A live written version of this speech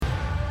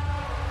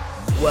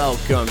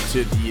Welcome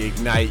to the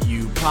Ignite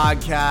You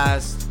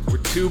podcast. Where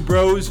two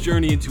bros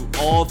journey into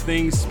all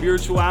things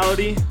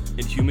spirituality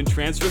and human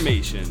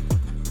transformation.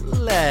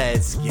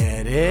 Let's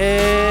get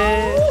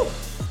it.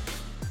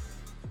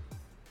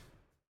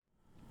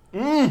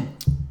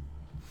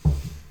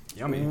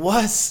 Yummy.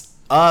 What's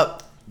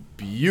up,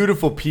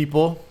 beautiful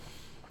people?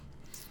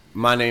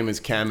 My name is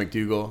Cam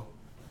McDougall.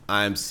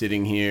 I'm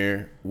sitting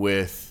here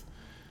with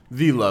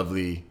the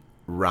lovely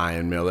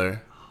Ryan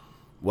Miller.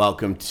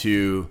 Welcome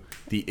to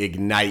the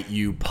Ignite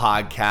You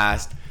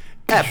podcast,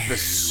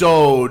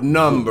 episode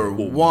number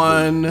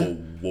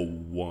one,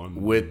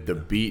 with the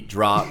beat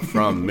drop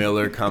from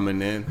Miller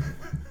coming in.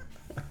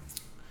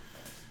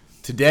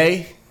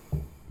 Today,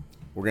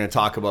 we're going to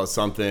talk about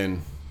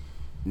something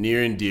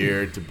near and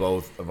dear to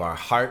both of our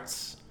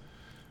hearts.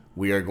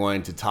 We are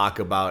going to talk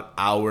about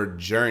our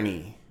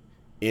journey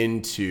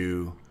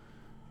into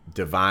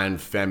divine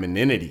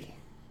femininity.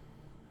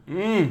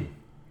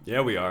 Yeah,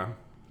 we are.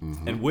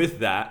 And with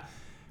that,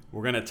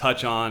 we're going to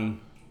touch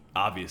on,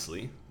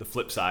 obviously, the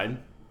flip side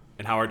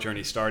and how our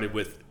journey started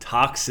with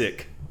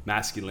toxic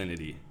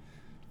masculinity.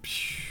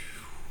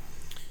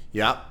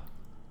 Yep.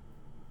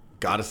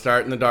 Gotta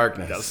start in the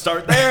darkness. Gotta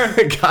start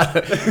there.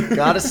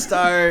 gotta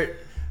start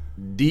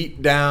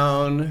deep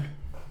down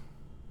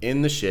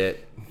in the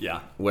shit.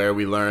 Yeah. Where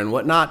we learn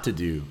what not to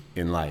do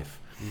in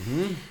life.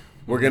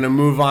 We're going to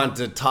move on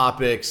to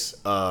topics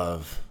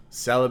of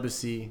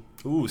celibacy.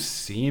 Ooh,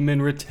 semen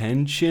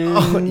retention.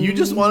 Oh, you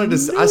just wanted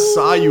to... I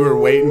saw you were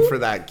waiting for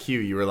that cue.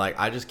 You were like,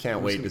 I just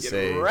can't wait to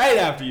say... Right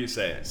after you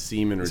say it.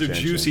 Semen retention.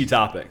 So juicy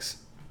topics.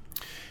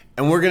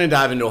 And we're going to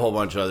dive into a whole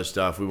bunch of other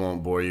stuff. We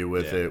won't bore you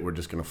with it. We're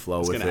just going to flow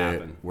with it.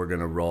 Happen. We're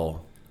going to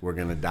roll. We're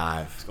going to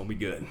dive. It's going to be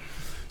good.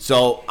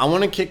 So I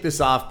want to kick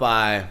this off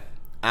by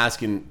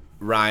asking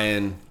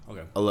Ryan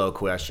a little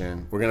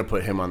question. We're going to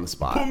put him on the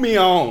spot. Put me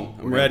on.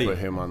 I'm ready. Put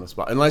him on the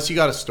spot. Unless you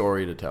got a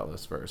story to tell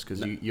us first.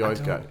 Because you always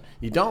got...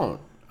 You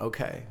don't?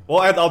 Okay.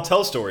 Well, I'll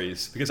tell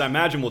stories because I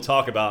imagine we'll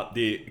talk about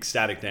the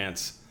ecstatic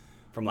dance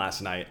from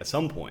last night at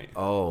some point.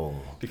 Oh.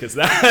 Because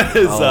that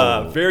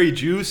is very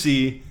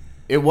juicy.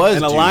 It was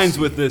and juicy. Aligns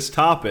with this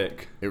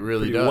topic. It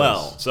really does.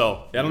 Well,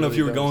 so I don't know if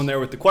you were going there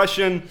with the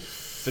question.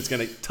 If it's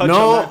going to touch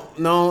on that.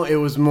 No, it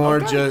was more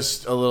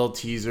just a little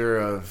teaser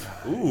of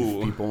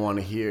if people want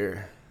to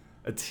hear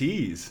a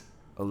tease,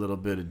 a little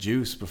bit of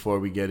juice before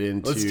we get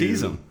into. Let's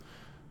tease them.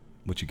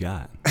 What you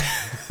got?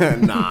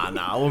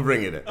 Nah, we'll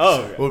bring it in.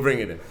 Oh, okay. We'll bring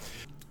it in.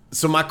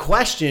 So my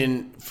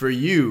question for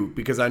you,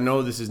 because I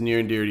know this is near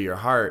and dear to your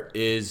heart,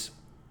 is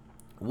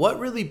what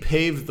really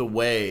paved the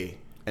way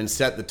and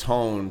set the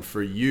tone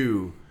for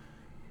you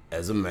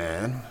as a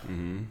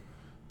man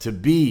to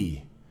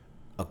be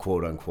a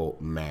quote unquote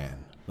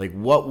man? Like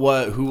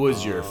who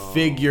was your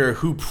figure?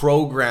 Who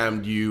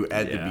programmed you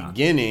at the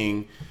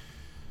beginning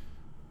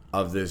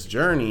of this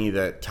journey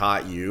that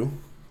taught you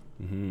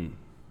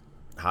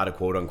how to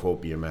quote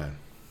unquote be a man?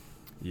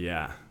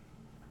 Yeah.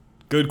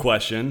 Good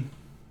question.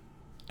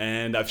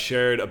 And I've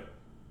shared a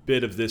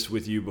bit of this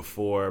with you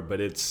before,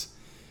 but it's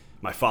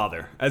my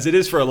father, as it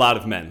is for a lot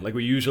of men. Like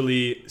we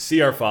usually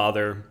see our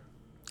father,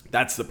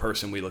 that's the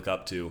person we look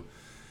up to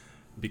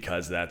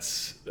because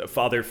that's a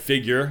father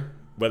figure,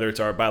 whether it's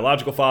our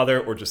biological father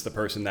or just the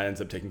person that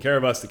ends up taking care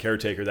of us, the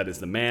caretaker that is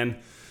the man.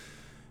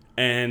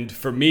 And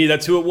for me,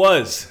 that's who it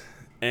was.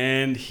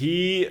 And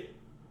he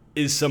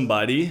is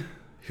somebody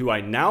who I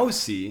now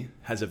see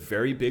has a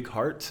very big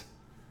heart.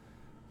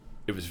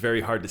 It was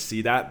very hard to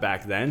see that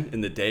back then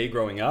in the day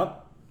growing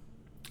up.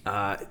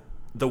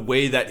 The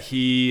way that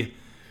he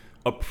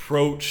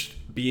approached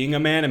being a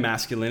man and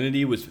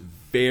masculinity was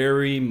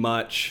very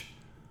much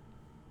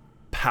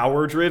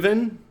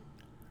power-driven.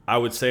 I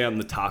would say on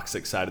the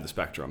toxic side of the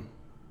spectrum.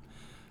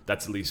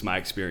 That's at least my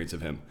experience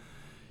of him.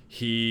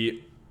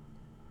 He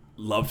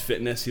loved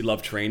fitness. He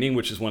loved training,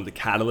 which is one of the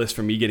catalysts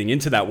for me getting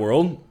into that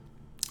world.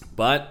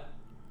 But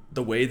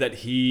the way that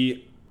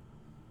he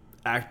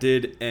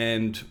acted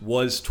and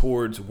was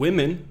towards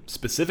women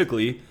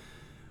specifically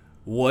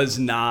was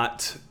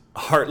not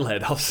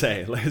heart-led, I'll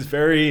say. Like, it's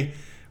very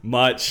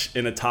much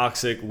in a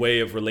toxic way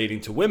of relating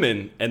to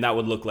women, and that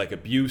would look like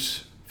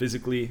abuse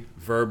physically,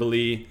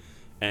 verbally,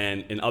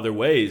 and in other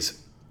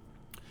ways.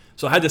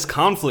 So I had this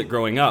conflict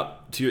growing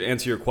up, to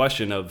answer your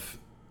question of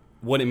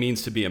what it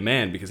means to be a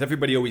man, because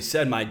everybody always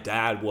said my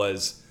dad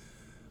was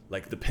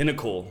like the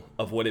pinnacle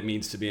of what it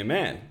means to be a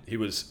man. He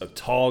was a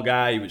tall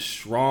guy, he was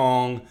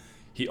strong,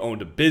 he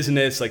owned a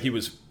business, like he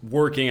was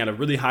working at a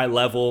really high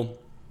level.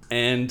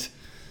 And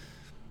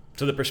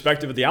to the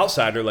perspective of the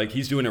outsider, like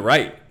he's doing it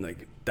right.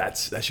 Like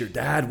that's your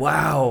dad.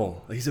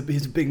 Wow. Like, he's a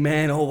big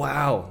man. Oh,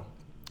 wow.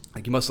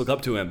 Like you must look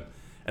up to him.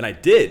 And I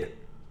did.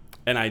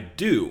 And I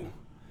do.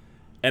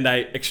 And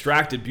I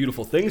extracted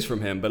beautiful things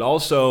from him, but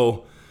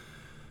also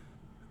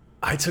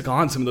I took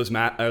on some of those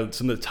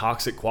some of the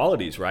toxic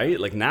qualities, right?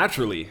 Like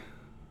naturally,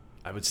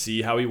 I would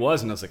see how he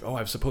was, and I was like, oh,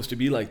 I'm supposed to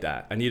be like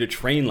that. I need to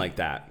train like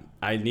that.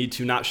 I need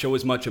to not show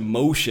as much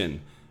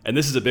emotion. And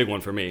this is a big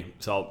one for me.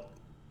 So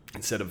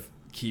instead of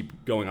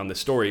keep going on this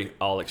story,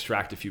 I'll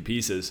extract a few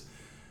pieces.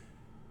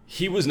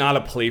 he was not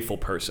a playful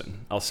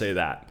person. I'll say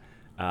that.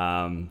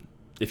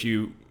 If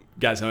you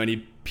guys know any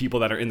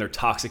people that are in their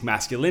toxic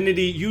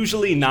masculinity,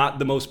 usually not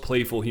the most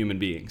playful human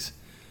beings.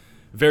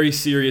 Very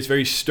serious,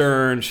 very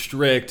stern,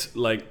 strict,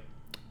 like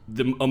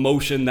the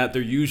emotion that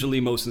they're usually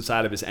most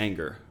inside of is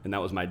anger. And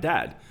that was my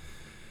dad.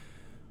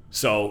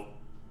 So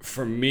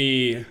for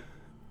me,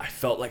 I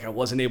felt like I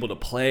wasn't able to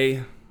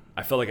play.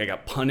 I felt like I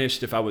got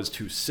punished if I was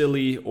too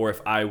silly or if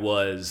I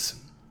was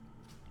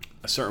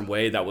a certain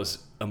way that was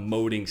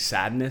emoting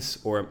sadness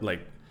or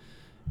like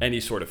any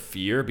sort of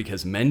fear,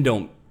 because men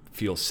don't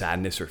feel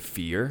sadness or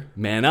fear.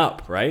 Man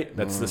up, right?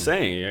 That's the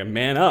saying. Yeah,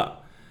 man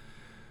up.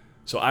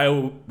 So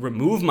I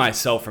removed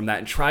myself from that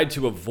and tried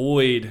to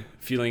avoid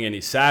feeling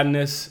any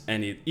sadness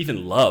and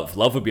even love.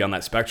 Love would be on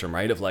that spectrum,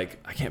 right? Of like,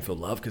 I can't feel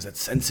love because that's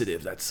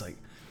sensitive. That's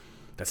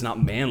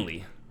not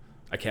manly.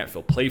 I can't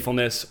feel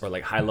playfulness or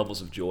like high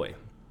levels of joy.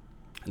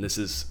 And this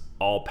is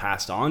all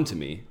passed on to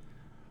me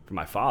from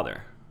my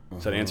father.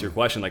 So to answer your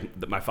question,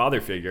 like my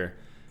father figure,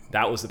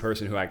 that was the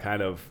person who I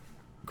kind of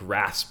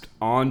grasped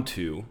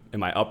onto in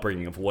my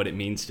upbringing of what it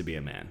means to be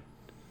a man.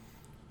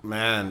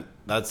 Man,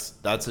 that's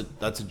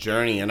a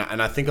journey, and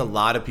I think a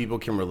lot of people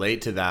can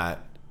relate to that.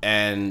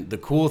 And the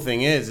cool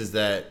thing is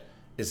that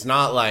it's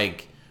not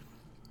like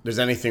there's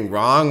anything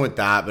wrong with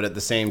that, but at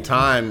the same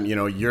time, you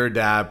know, your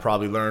dad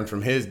probably learned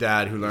from his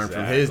dad, who learned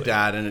from his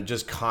dad, and it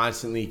just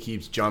constantly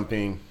keeps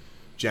jumping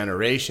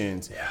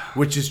generations,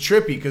 which is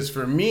trippy. Because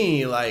for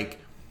me, like,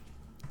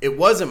 it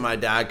wasn't my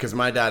dad, because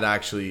my dad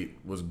actually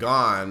was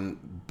gone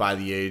by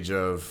the age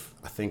of,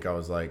 I think I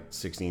was like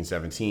 16,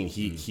 17.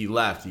 He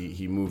left.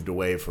 He moved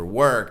away for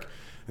work.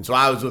 And so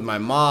I was with my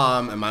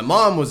mom, and my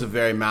mom was a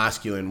very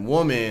masculine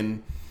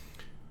woman,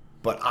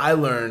 but I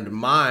learned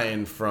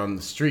mine from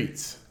the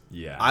streets.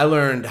 Yeah. I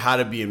learned how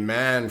to be a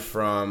man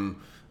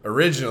from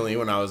originally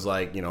when I was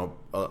like, you know,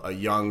 a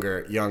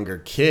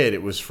younger kid.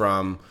 It was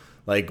from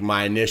like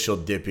my initial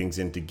dippings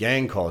into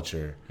gang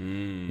culture,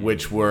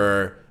 which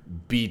were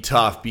be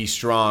tough, be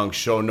strong,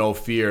 show no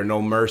fear, no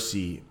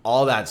mercy,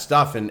 all that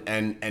stuff. And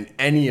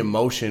any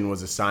emotion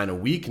was a sign of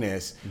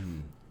weakness.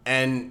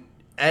 And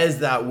as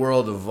that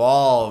world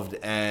evolved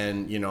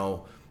and, you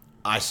know,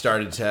 I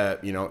started to,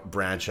 you know,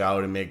 branch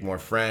out and make more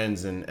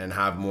friends and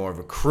have more of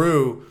a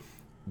crew,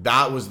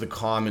 that was the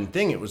common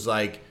thing. It was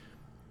like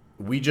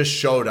we just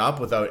showed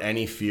up without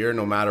any fear,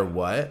 no matter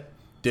what,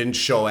 didn't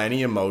show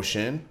any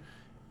emotion,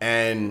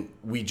 and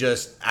we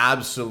just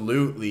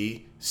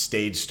absolutely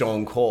stayed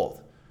stone cold.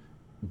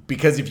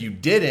 Because if you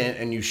didn't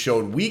and you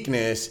showed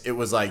weakness, it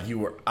was like you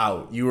were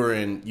out. You were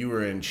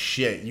in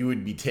shit. You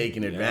would be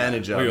taken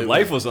advantage of. Well, your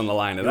life was on the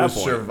line at that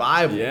point.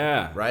 Survival.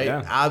 Yeah. Right?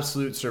 Yeah.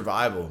 Absolute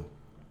survival.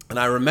 And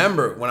I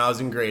remember when I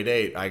was in grade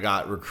 8, I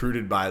got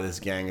recruited by this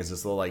gang as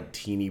this little like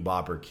teeny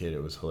bopper kid.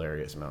 It was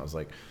hilarious, man. I was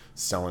like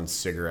selling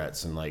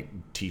cigarettes and like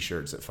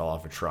t-shirts that fell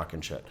off a truck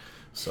and shit.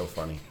 So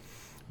funny.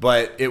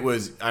 But it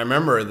was, I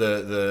remember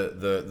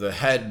the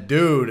head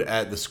dude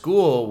at the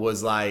school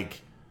was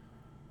like,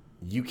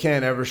 you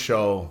can't ever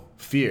show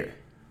fear.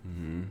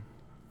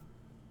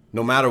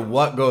 No matter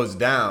what goes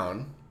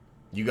down,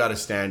 you got to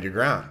stand your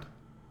ground.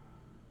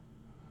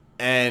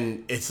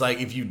 And it's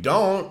like, if you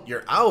don't,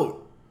 you're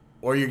out,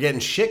 or you're getting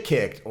shit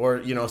kicked, or,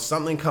 you know,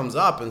 something comes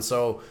up. And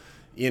so,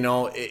 you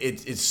know,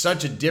 it's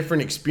such a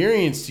different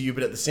experience to you,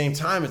 but at the same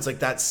time, it's like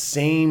that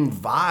same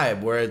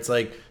vibe where it's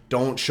like,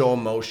 don't show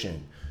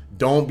emotion,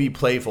 don't be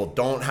playful,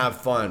 don't have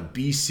fun,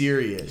 be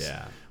serious.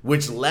 Yeah.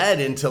 Which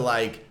led into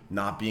like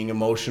not being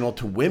emotional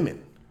to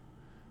women,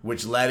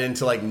 which led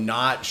into like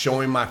not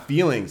showing my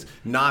feelings,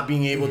 not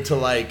being able to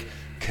like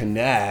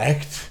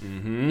connect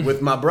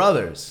with my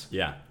brothers.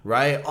 Yeah.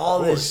 Right?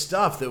 All this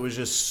stuff that was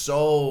just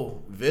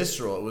so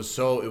visceral. It was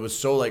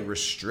so like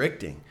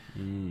restricting,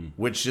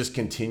 which just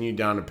continued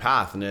down a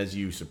path. And as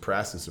you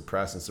suppress and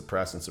suppress and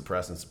suppress and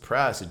suppress and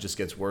suppress, it just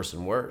gets worse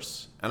and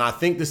worse. And I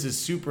think this is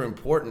super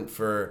important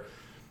for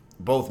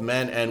both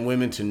men and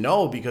women to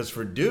know, because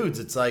for dudes,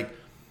 it's like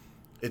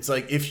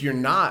if you're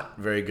not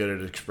very good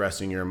at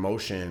expressing your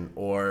emotion,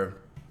 or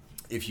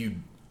if you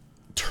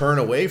turn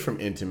away from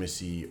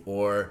intimacy,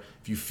 or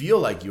if you feel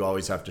like you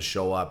always have to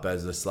show up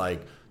as this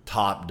like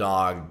top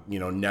dog, you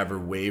know, never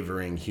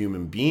wavering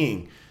human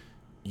being,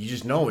 you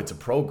just know it's a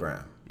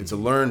program. It's a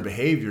learned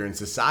behavior in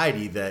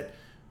society that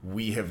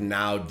we have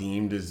now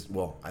deemed as,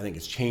 well, I think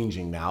it's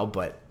changing now,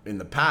 but in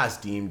the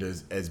past deemed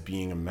as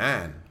being a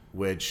man,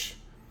 which,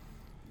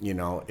 you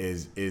know,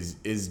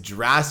 is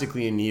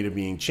drastically in need of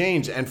being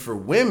changed. And for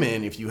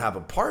women, if you have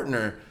a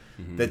partner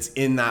that's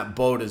in that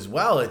boat as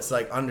well, it's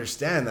like,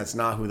 understand that's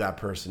not who that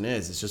person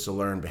is. It's just a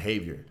learned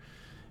behavior.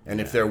 And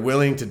if they're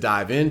willing to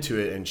dive into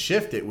it and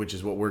shift it, which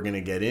is what we're going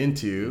to get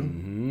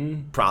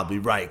into probably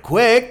right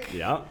quick,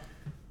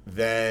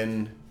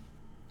 then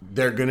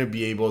they're going to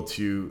be able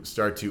to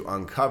start to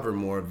uncover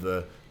more of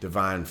the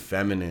divine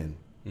feminine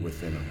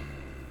within them.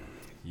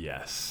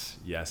 Yes,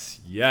 yes,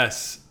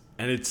 yes.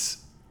 And it's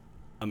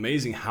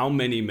amazing how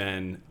many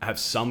men have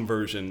some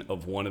version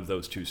of one of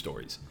those two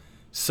stories.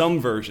 Some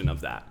version of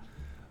that.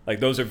 Like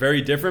those are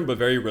very different, but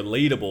very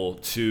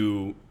relatable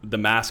to the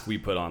mask we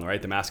put on,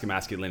 right? The mask of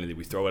masculinity.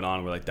 We throw it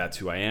on. We're like, that's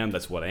who I am.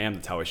 That's what I am.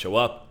 That's how I show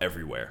up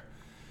everywhere.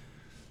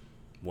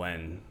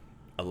 When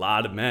a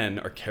lot of men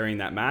are carrying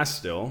that mask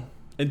still,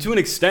 and to an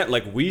extent,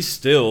 like we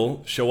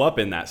still show up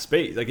in that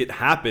space. Like it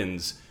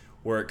happens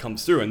where it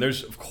comes through. And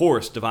there's, of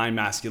course, divine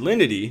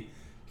masculinity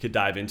you could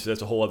dive into.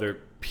 That's a whole other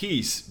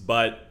piece.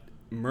 But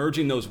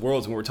merging those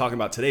worlds, and what we're talking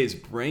about today, is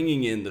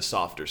bringing in the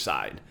softer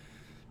side.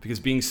 Because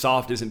being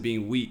soft isn't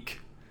being weak.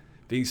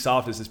 Being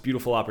soft is this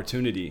beautiful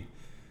opportunity.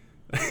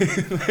 When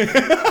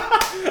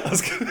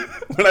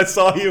I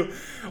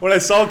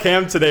saw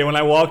Cam today, when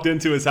I walked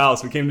into his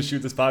house, we came to shoot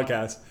this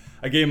podcast,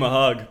 I gave him a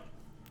hug.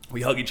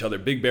 We hug each other,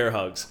 big bear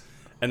hugs.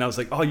 And I was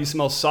like, oh, you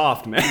smell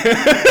soft, man. And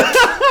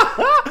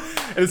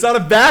it's not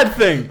a bad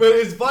thing. But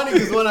it's funny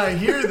because when I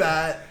hear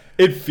that,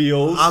 it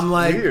feels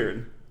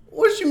weird.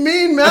 What you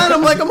mean, man?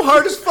 I'm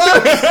hard as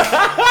fuck.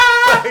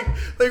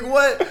 like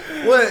what?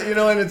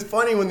 And it's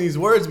funny when these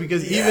words,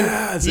 because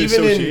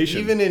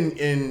even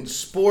in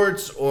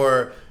sports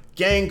or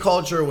gang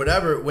culture or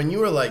whatever, when you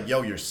were like,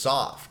 yo, you're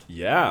soft.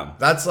 Yeah.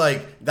 That's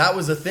like, that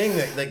was a thing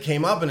that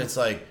came up, and it's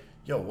like,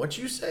 yo, what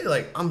you say?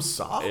 Like, I'm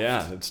soft.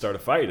 Yeah, it'd start a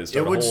fight. It'd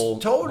start a whole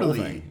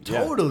thing.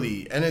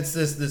 Totally. And it's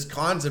this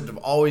concept of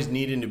always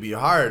needing to be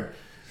hard.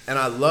 And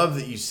I love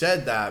that you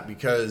said that,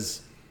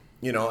 because,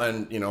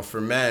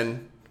 for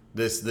men,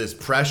 this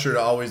pressure to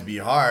always be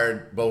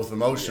hard, both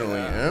emotionally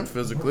and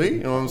physically,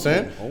 you know what I'm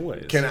saying?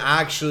 Always. Can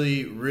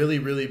actually really,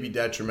 really be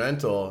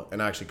detrimental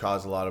and actually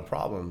cause a lot of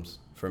problems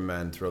for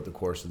men throughout the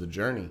course of the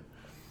journey.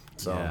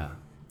 So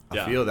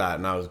I feel that,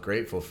 and I was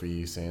grateful for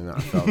you saying that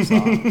I felt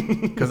soft,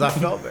 because I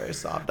felt very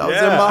soft. I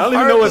was in my I don't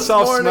even know what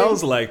soft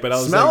smells like, but I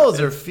was smells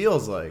or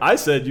feels like. I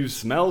said you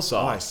smell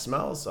soft. Oh, I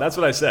smell soft. That's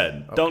what I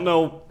said. Okay. Don't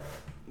know.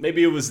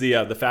 Maybe it was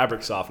the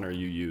fabric softener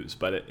you use,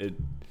 but it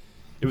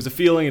was a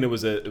feeling, and it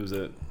was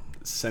a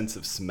sense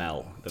of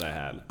smell that I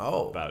had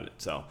about it.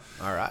 So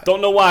all right.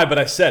 Don't know why, but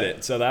I said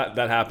it. So that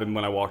happened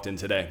when I walked in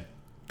today.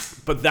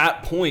 But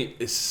that point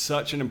is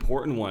such an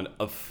important one,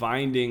 of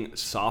finding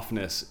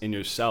softness in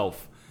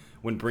yourself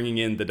when bringing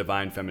in the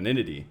divine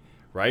femininity,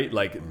 right?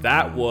 Like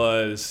that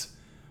was,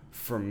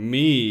 for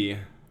me,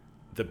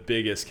 the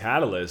biggest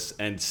catalyst,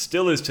 and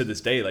still is to this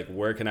day. Like,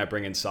 where can I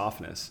bring in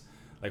softness?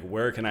 Like,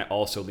 where can I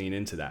also lean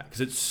into that? Because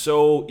it's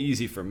so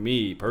easy for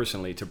me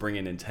personally to bring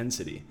in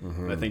intensity.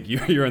 And I think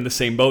you're in the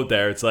same boat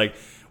there. It's like,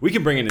 we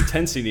can bring in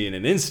intensity in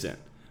an instant.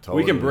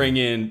 Totally. We can bring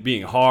in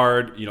being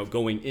hard,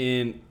 going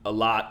in a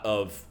lot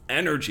of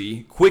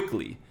energy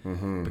quickly.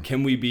 But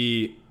can we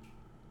be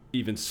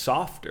even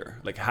softer?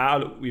 Like, how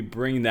do we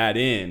bring that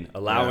in,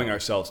 allowing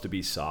ourselves to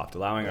be soft,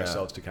 allowing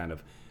ourselves to kind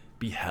of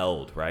be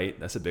held, right?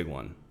 That's a big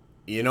one.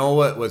 You know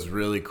what's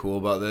really cool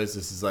about this?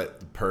 This is like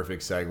the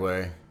perfect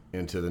segue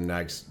into the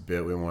next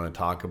bit we want to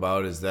talk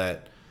about, is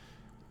that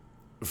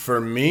for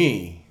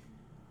me,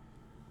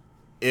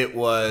 it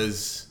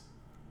was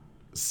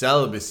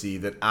celibacy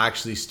that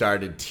actually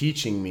started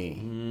teaching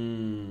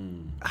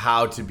me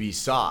how to be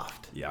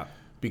soft. Yeah.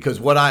 Because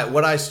what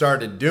I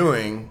started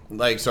doing,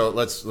 like, so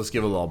let's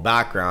give a little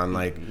background.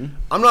 Like,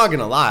 I'm not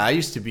gonna lie, I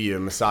used to be a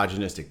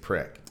misogynistic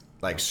prick,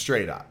 like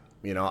straight up.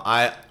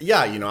 I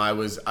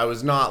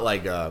was not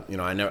like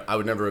I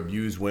would never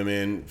abuse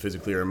women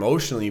physically or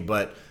emotionally,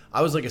 but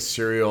I was like a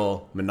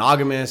serial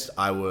monogamist.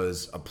 I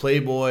was a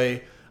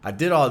playboy. I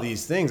did all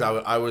these things.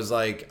 I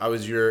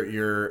was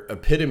your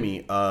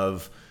epitome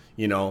of,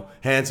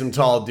 handsome,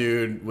 tall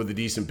dude with a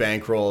decent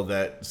bankroll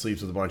that sleeps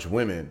with a bunch of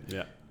women.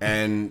 Yeah.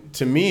 And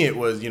to me, it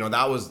was,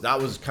 that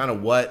was kind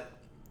of what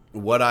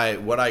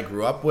I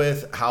grew up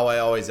with, how I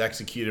always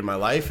executed my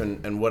life,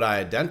 and what I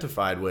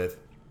identified with.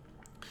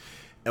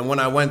 And when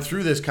I went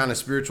through this kind of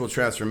spiritual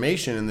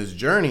transformation and this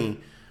journey,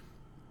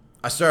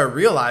 I started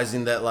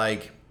realizing that,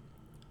 like,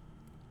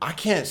 I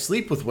can't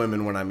sleep with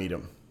women when I meet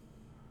them.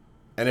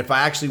 And if I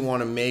actually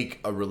want to make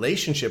a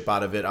relationship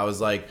out of it, I was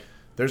like,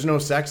 there's no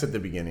sex at the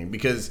beginning.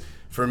 Because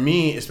for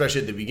me,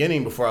 especially at the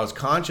beginning, before I was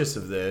conscious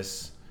of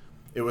this,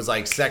 it was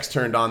like sex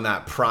turned on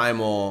that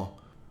primal,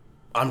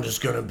 I'm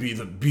just going to be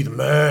the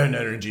man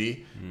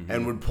energy,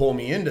 and would pull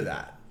me into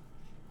that.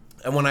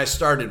 And when I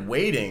started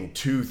waiting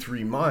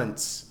 2-3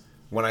 months,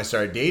 when I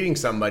started dating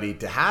somebody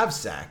to have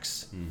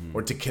sex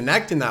or to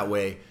connect in that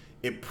way,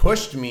 it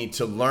pushed me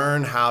to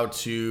learn how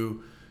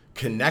to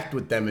connect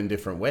with them in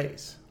different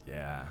ways.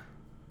 Yeah.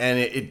 And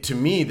it to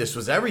me, this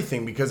was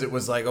everything, because it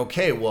was like,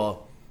 okay,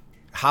 well,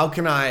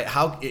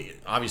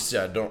 obviously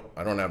I don't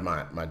have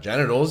my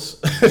genitals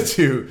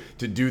to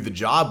do the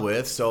job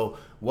with. So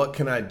what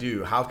can I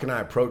do? How can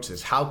I approach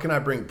this? How can I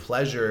bring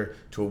pleasure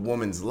to a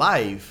woman's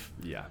life?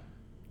 Yeah.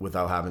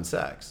 Without having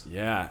sex.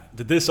 Yeah.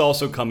 Did this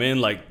also come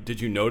in? Like,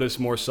 did you notice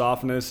more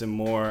softness and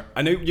more?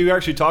 I know you were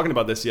actually talking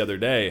about this the other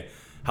day,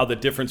 how the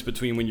difference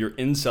between when you're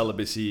in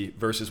celibacy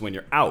versus when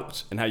you're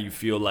out, and how you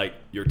feel like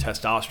your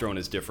testosterone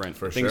is different.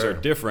 Things are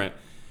different.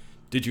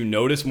 Did you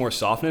notice more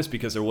softness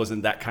because there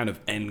wasn't that kind of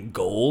end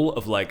goal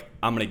of like,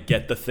 I'm going to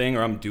get the thing,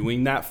 or I'm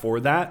doing that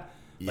for that?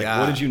 Like,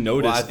 what did you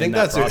notice? Well, I think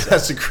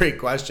that's a great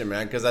question,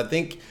 man. Because I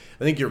think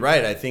you're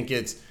right. I think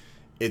it's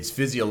it's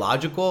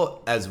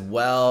physiological as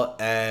well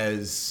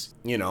as,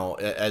 you know,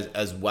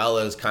 as well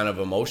as kind of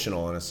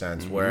emotional in a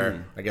sense,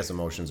 where I guess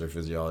emotions are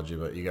physiology,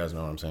 but you guys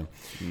know what I'm saying.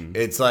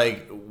 It's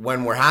like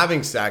when we're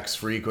having sex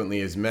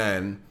frequently as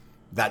men,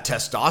 that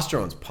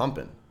testosterone's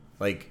pumping.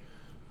 Like,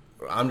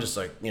 I'm just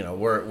like, you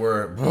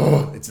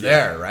know, it's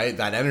there, right?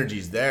 That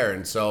energy's there.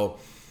 And so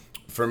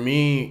for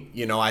me,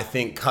 you know, I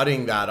think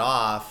cutting that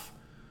off,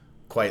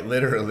 quite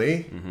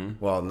literally.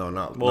 Well, no,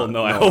 not. Well,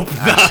 no, I hope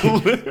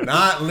actually,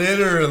 not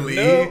literally.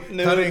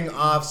 No. Cutting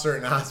off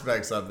certain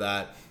aspects of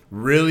that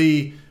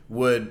really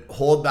would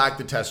hold back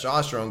the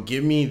testosterone,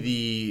 give me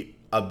the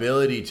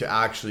ability to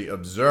actually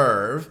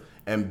observe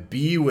and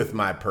be with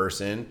my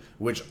person,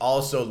 which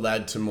also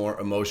led to more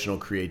emotional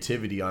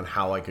creativity on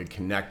how I could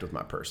connect with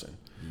my person.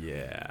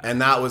 Yeah.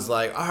 And that was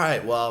like, all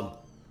right,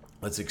 well,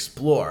 let's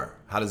explore.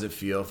 How does it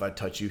feel if I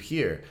touch you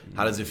here?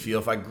 How does it feel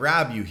if I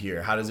grab you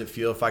here? How does it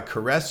feel if I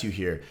caress you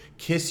here,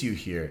 kiss you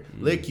here,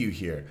 lick you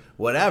here,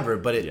 whatever?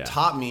 But it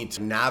taught me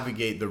to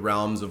navigate the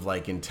realms of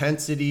like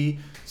intensity,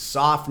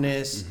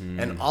 softness,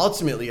 and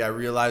ultimately I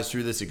realized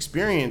through this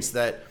experience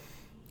that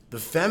the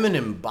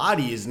feminine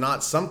body is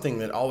not something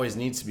that always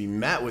needs to be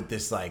met with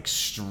this like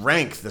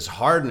strength, this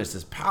hardness,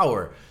 this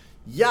power.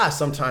 Yeah,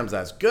 sometimes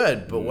that's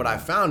good, but what I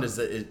found is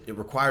that it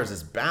requires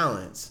this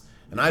balance.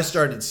 And I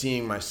started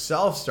seeing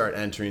myself start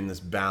entering this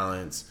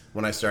balance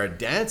when I started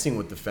dancing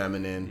with the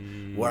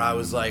feminine, where I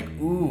was like,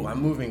 ooh,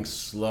 I'm moving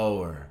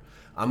slower.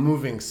 I'm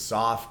moving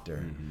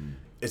softer.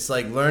 It's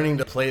like learning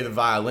to play the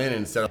violin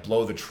instead of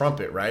blow the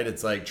trumpet, right?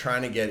 It's like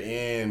trying to get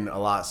in a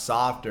lot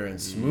softer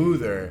and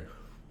smoother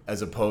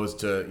as opposed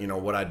to, you know,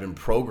 what I'd been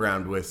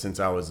programmed with since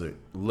I was a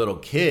little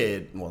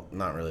kid. Well,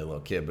 not really a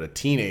little kid, but a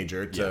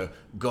teenager to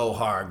go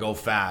hard, go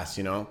fast,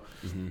 you know?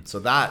 So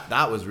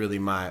that was really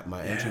my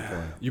entry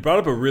point. You brought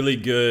up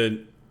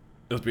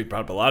you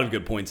brought up a lot of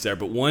good points there,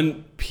 but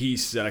one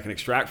piece that I can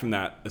extract from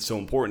that that's so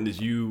important is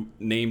you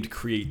named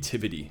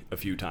creativity a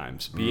few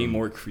times, being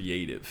more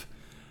creative.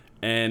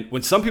 And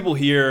when some people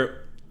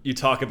hear you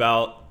talk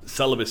about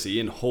celibacy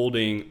and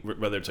holding,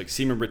 whether it's like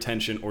semen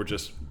retention or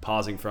just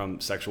pausing from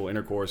sexual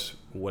intercourse,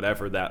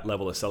 whatever that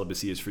level of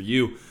celibacy is for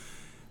you,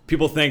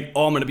 people think,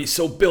 oh, I'm going to be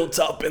so built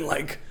up and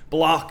like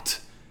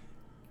blocked.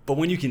 But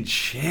when you can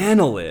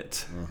channel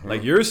it,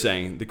 like you're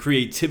saying, the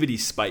creativity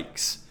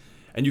spikes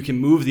and you can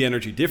move the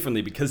energy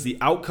differently because the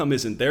outcome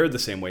isn't there the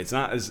same way. It's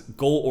not as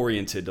goal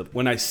oriented.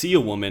 When I see a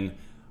woman,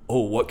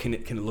 oh, what can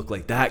it look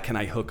like that? Can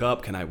I hook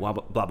up? Can I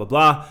wobble, blah, blah,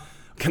 blah?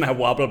 Can I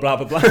wobble, blah,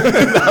 blah, blah?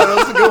 That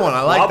was a good one.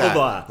 I like wobble, that.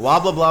 Blah.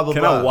 Wobble, blah, blah,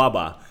 Can blah. I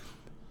wobble?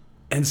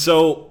 And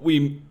so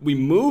we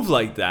move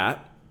like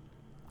that,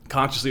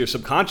 consciously or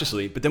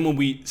subconsciously, but then when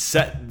we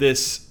set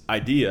this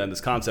idea and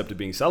this concept of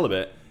being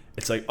celibate,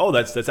 it's like, oh,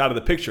 that's out of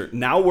the picture.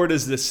 Now where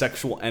does this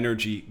sexual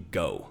energy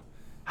go?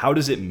 How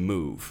does it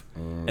move?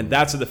 And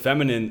that's where the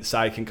feminine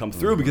side can come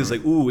through because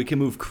like, ooh, it can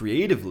move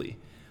creatively.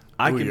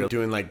 You're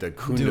doing like the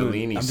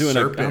Kundalini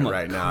serpent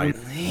right now.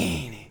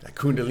 Kundalini. That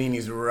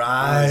Kundalini's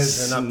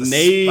rising up the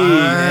Snake.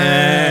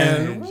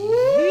 spine.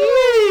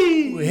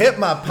 Woo! Hit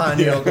my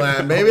pineal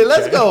gland, baby.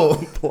 Let's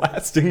go.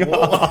 Blasting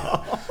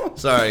off.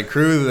 Sorry,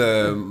 crew.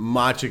 The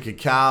matcha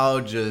cacao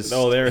just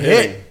they're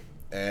hit. hitting.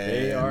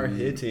 They are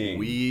hitting.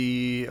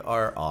 We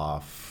are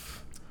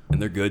off.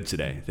 And they're good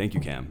today. Thank you,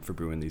 Cam, for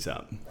brewing these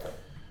up.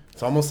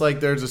 It's almost like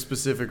there's a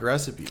specific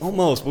recipe.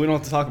 Almost, but we don't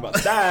have to talk about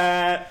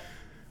that.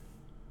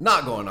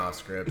 Not going off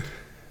script.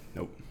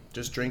 Nope.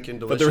 Just drinking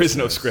delicious. But there is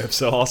no script,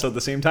 so also at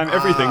the same time,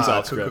 everything's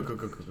off script.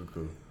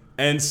 Cool.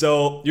 And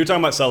so you're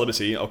talking about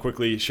celibacy. I'll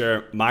quickly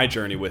share my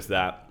journey with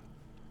that.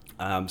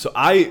 So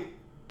I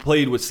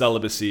played with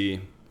celibacy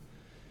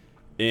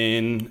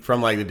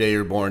from like the day you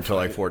were born till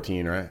like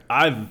 14, right?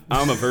 I'm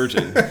a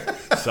virgin,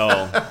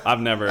 so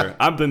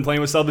I've been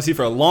playing with celibacy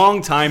for a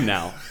long time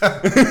now.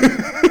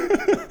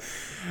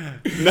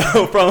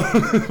 No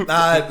problem.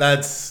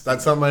 That's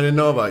something I didn't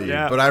know about you,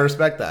 but I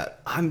respect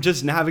that. I'm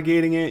just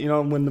navigating it,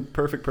 when the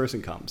perfect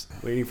person comes,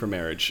 waiting for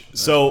marriage.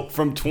 So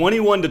from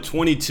 21 to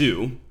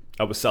 22,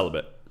 I was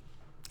celibate.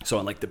 So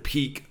in like the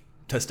peak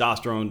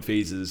testosterone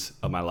phases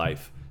of my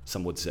life,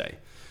 some would say.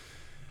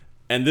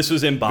 And this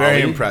was in Bali.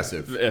 Very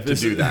impressive to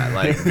do that.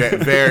 Like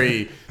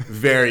very,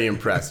 very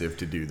impressive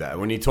to do that.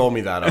 When you told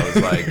me that, I was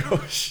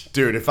like,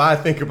 dude, if I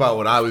think about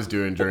what I was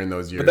doing during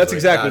those years. But that's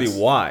exactly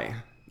why.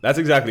 That's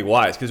exactly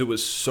why. It's because it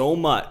was so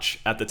much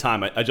at the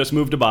time. I just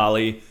moved to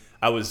Bali.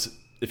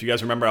 If you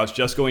guys remember, I was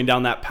just going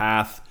down that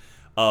path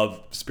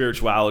of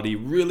spirituality,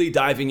 really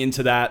diving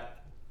into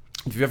that.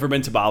 If you've ever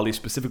been to Bali,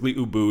 specifically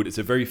Ubud, it's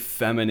a very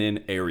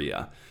feminine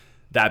area.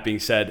 That being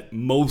said,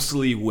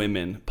 mostly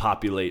women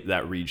populate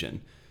that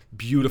region.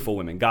 Beautiful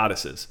women,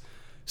 goddesses.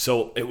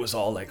 So it was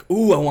all like,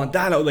 ooh, I want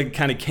that. I was like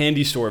kind of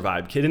candy store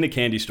vibe, kid in a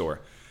candy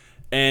store.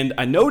 And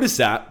I noticed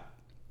that,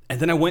 and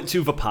then I went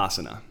to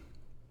Vipassana.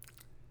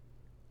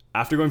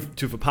 After going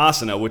to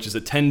Vipassana, which is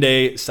a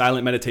 10-day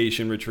silent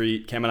meditation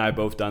retreat, Cam and I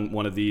both done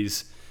one of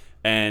these,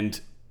 and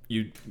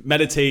you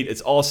meditate,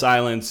 it's all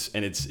silence,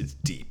 and it's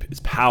deep,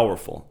 it's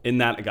powerful. In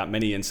that, I got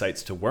many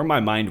insights to where my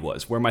mind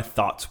was, where my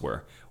thoughts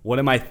were, what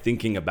am I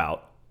thinking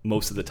about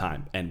most of the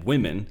time. And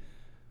women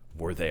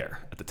were there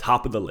at the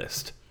top of the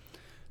list.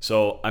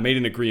 So I made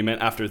an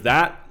agreement after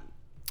that,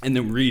 and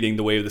then reading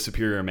The Way of the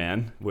Superior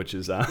Man, which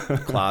is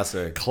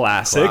classic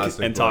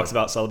and talks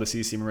about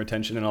celibacy, semen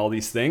retention, and all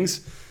these things.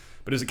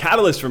 But it was a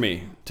catalyst for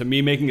me, to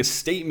me making a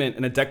statement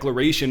and a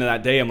declaration of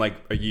that day. I'm like,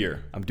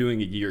 I'm doing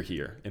a year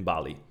here in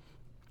Bali.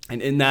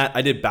 And in that,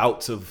 I did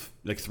bouts of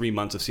like 3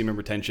 months of semen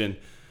retention.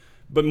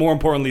 But more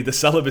importantly, the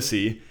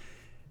celibacy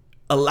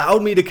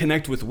allowed me to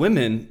connect with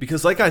women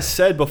because, like I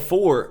said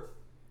before,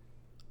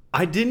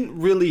 I didn't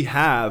really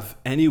have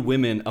any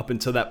women up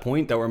until that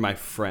point that were my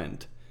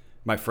friends.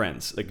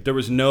 Like, there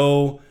was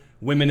no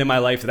women in my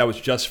life that I was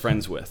just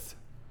friends with.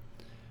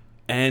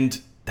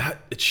 And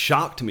it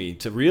shocked me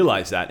to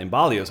realize that in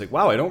Bali. I was like,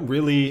 wow, I don't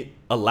really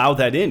allow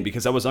that in,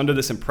 because I was under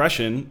this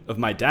impression of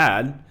my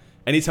dad.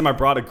 Anytime I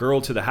brought a girl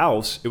to the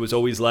house, it was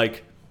always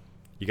like,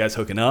 you guys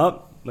hooking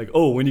up? Like,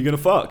 oh, when are you going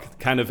to fuck?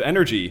 Kind of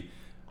energy.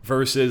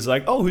 Versus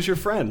like, oh, who's your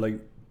friend? Like,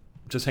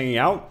 just hanging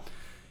out?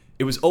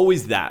 It was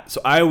always that.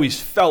 So I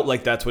always felt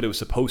like that's what it was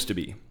supposed to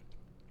be.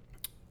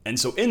 And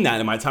so in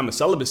my time of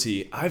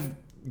celibacy, I've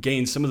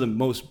gained some of the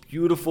most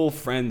beautiful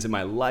friends in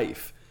my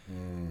life.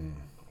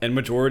 And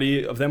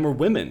majority of them were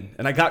women.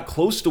 And I got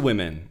close to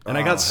women. And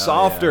I got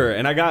softer. Yeah.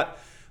 And I got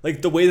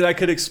like the way that I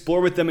could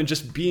explore with them and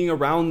just being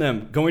around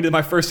them. Going to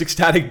my first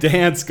ecstatic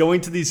dance. Going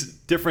to these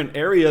different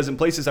areas and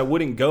places I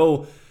wouldn't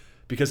go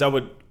because I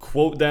would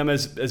quote them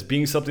as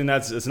being something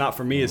that's not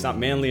for me. It's not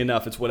manly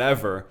enough. It's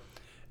whatever.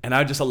 And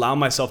I just allow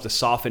myself to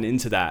soften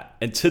into that.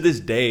 And to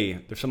this day,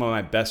 they're some of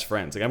my best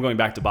friends. Like, I'm going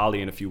back to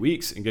Bali in a few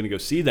weeks and going to go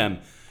see them.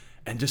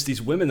 And just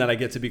these women that I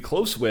get to be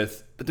close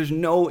with, but there's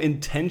no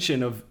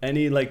intention of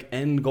any like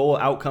end goal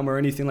outcome or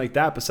anything like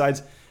that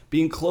besides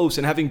being close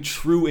and having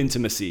true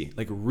intimacy,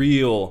 like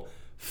real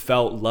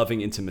felt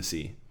loving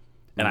intimacy.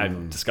 And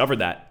I've discovered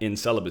that in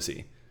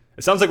celibacy.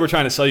 It sounds like we're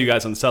trying to sell you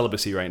guys on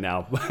celibacy right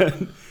now, but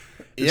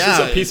it's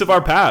just a piece of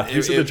our path,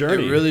 piece of the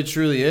journey. It really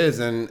truly is.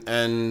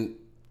 And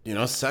you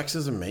know, sex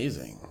is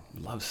amazing.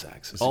 Love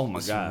sex. Oh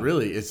my God.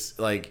 Really, it's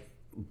like,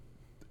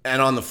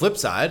 and on the flip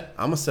side,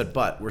 I almost said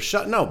butt. We're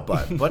shutting out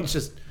butt.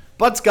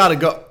 Butt's got to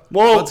go.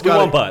 Well, we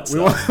want butts.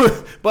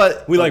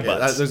 We like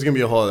butts. There's going to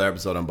be a whole other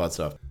episode on butt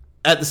stuff.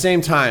 At the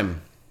same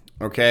time,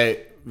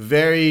 okay,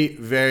 very,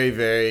 very,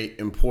 very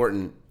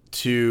important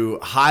to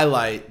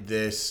highlight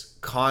this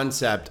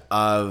concept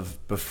of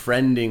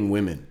befriending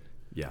women.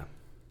 Yeah.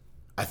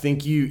 I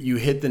think you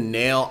hit the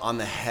nail on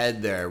the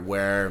head there,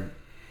 where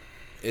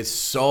it's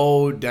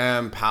so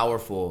damn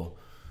powerful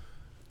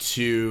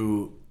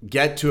to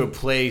get to a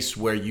place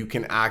where you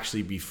can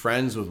actually be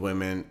friends with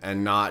women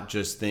and not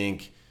just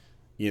think,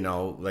 you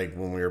know, like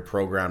when we were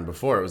programmed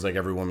before, it was like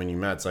every woman you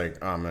met, it's like,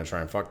 oh, I'm going to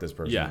try and fuck this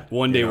person. Yeah.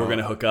 One day we're going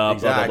to hook up,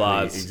 exactly, blah, blah,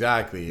 blah.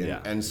 Exactly.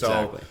 And so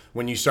exactly.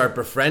 When you start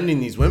befriending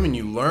these women,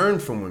 you learn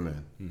from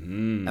women.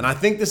 Mm-hmm. And I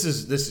think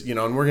this, you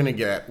know, and we're going to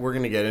get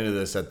into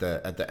this at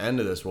the end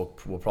of this. We'll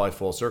probably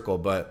full circle,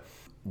 but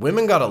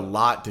women got a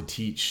lot to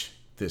teach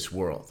this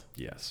world.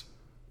 Yes.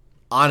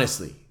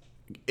 Honestly.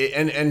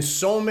 And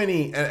so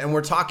many, and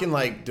we're talking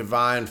like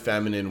divine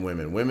feminine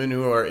women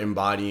who are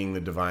embodying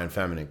the divine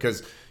feminine.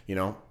 Because, you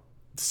know,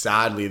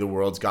 sadly, the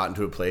world's gotten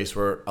to a place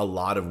where a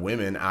lot of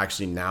women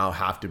actually now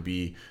have to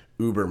be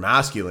uber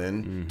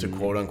masculine to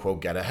quote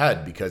unquote get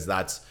ahead, because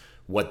that's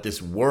what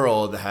this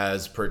world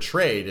has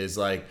portrayed is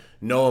like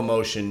no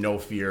emotion, no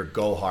fear,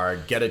 go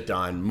hard, get it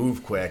done,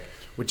 move quick.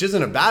 Which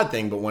isn't a bad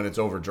thing, but when it's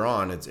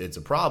overdrawn, it's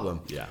a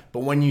problem. Yeah.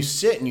 But when you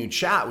sit and you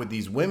chat with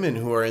these women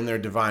who are in their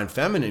divine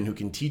feminine, who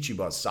can teach you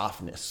about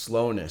softness,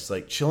 slowness,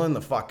 like chilling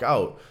the fuck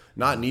out,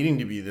 not needing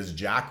to be this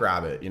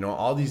jackrabbit, you know,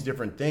 all these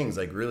different things,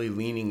 like really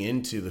leaning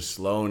into the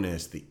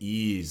slowness, the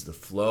ease, the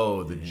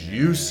flow, the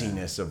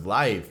juiciness of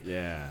life.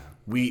 Yeah.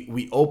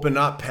 We open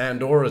up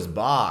Pandora's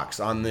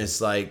box on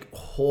this like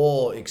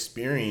whole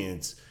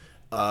experience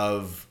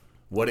of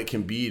what it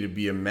can be to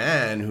be a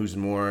man who's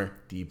more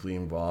deeply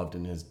involved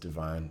in his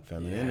divine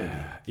femininity.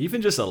 Yeah.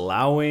 Even just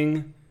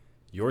allowing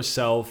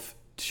yourself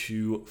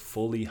to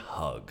fully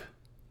hug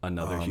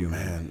another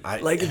human.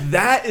 Man. Like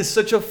that is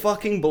such a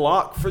fucking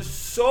block for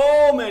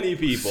so many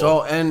people.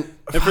 So and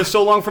for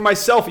so long for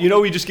myself, you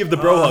know, we just give the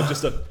bro hug,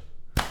 just a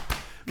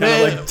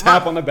kind of like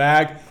tap on the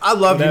back. I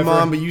love you,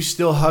 Mom, but you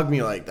still hug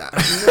me like that.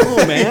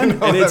 No, man. You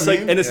know and it's like,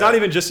 and it's not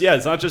even just,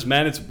 it's not just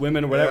men, it's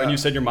women or whatever. Yeah. And you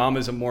said your mom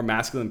is a more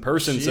masculine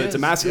person. It's a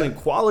masculine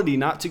quality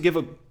not to give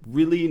a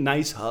really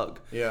nice hug.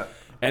 Yeah.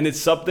 And it's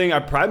something I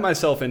pride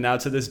myself in now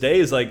to this day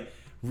is like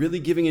really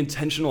giving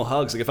intentional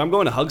hugs. Like if I'm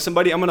going to hug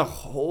somebody, I'm going to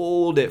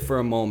hold it for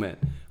a moment.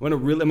 I'm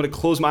going to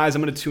close my eyes.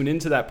 I'm going to tune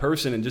into that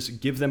person and just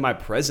give them my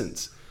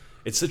presence.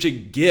 It's such a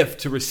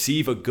gift to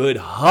receive a good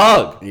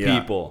hug,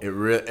 people.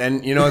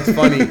 And you know, it's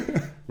funny.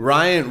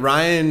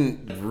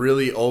 Ryan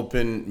really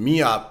opened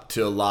me up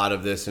to a lot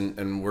of this,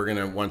 and we're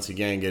gonna once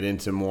again get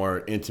into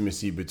more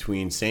intimacy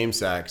between same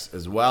sex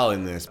as well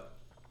in this.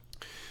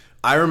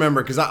 I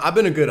remember because I've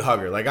been a good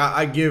hugger. Like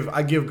I give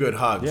good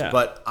hugs,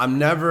 but I'm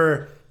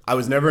never I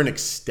was never an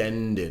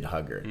extended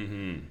hugger.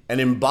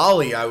 And in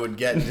Bali, I would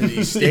get into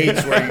these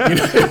states where,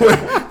 and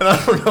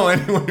I don't know,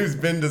 anyone who's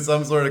been to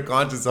some sort of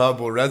conscious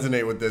hub will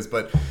resonate with this,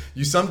 but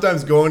you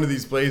sometimes go into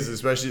these places,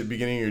 especially at the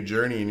beginning of your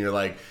journey, and you're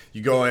like,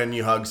 you go in,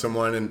 you hug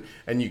someone,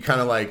 and you kind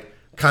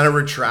of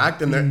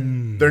retract,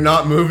 and they're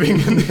not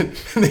moving, and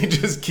they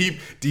just keep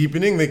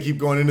deepening. They keep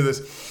going into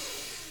this.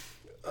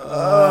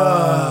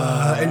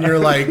 And you're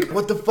like,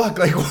 what the fuck?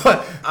 Like,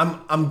 what?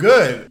 I'm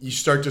good. You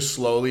start to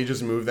slowly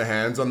just move the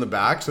hands on the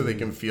back so they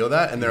can feel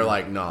that, and they're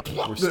like, no,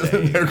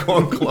 they're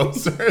going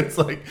closer. It's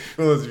like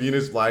one of those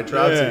Venus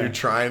flytraps, and you're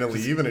trying to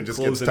leave, and it just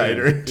gets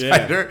tighter and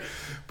tighter.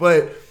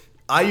 But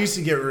I used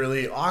to get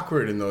really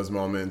awkward in those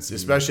moments,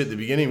 especially at the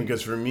beginning,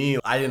 because for me,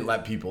 I didn't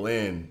let people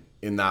in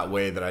that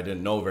way that I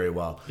didn't know very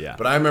well. Yeah.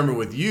 But I remember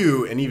with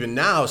you, and even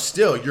now,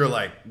 still, you're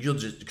like,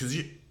 because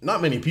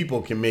not many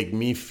people can make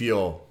me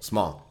feel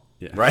small.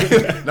 Yeah.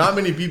 Right? Not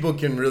many people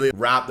can really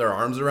wrap their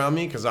arms around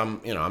me, because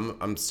I'm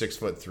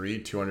 6'3",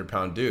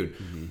 200-pound dude.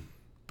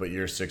 But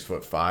you're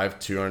 6'5",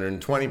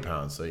 220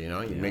 pounds. So, you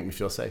make me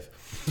feel safe.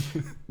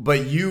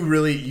 But you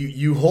really,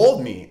 you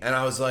hold me. And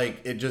I was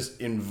like, it just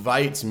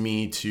invites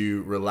me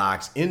to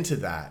relax into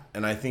that.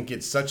 And I think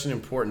it's such an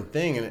important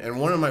thing.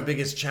 And one of my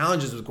biggest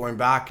challenges with going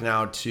back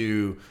now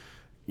to,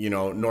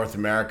 North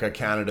America,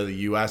 Canada, the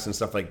US and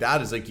stuff like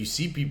that, is like, you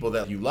see people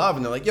that you love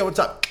and they're like, yo, what's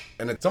up?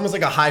 And it's almost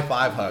like a high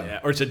five hug.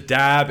 Yeah. Or it's a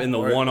dab in the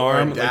one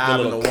arm, like the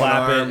little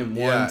clap it and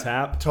one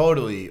tap.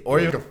 Totally. Or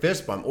you have a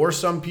fist bump. Or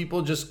some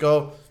people just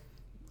go,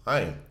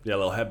 hi. Yeah, a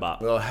little head bop.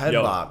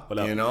 Bop,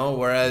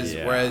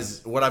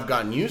 whereas what I've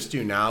gotten used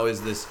to now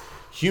is this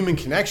human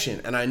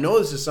connection. And I know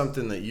this is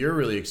something that you're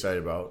really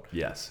excited about.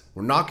 Yes.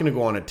 We're not going to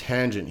go on a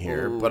tangent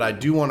here, but I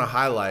do want to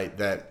highlight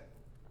that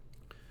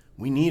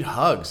we need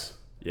hugs.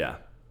 Yeah.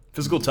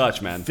 Physical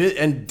touch, man.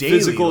 And daily.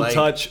 Physical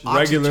touch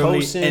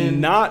regularly,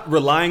 and not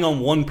relying on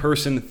one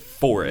person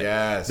for it.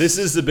 Yes. This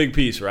is the big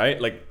piece,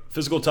 right? Like,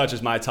 physical touch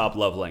is my top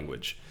love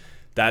language.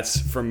 That's,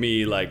 for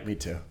me, like... Me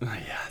too.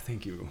 Yeah,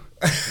 thank you.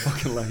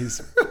 Fucking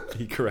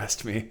he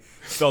caressed me.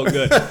 Felt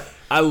good.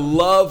 I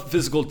love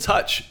physical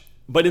touch.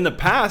 But in the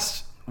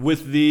past,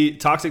 with the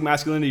toxic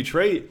masculinity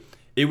trait,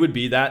 it would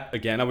be that,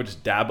 again, I would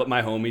just dab up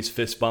my homies,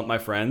 fist bump my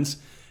friends,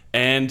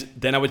 and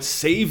then I would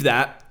save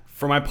that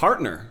for my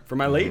partner, for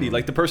my lady,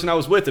 like the person I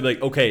was with. They'd be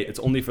like, okay, it's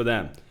only for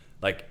them.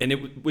 Like,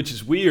 which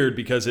is weird,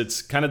 because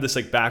it's kind of this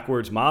like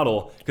backwards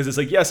model, because it's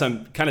like, yes,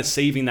 I'm kind of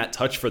saving that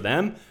touch for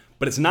them,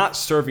 but it's not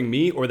serving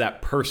me or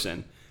that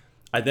person.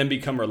 I then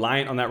become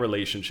reliant on that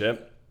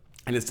relationship,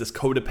 and it's this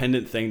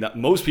codependent thing that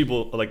most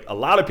people, like a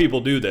lot of people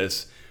do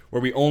this,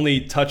 where we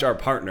only touch our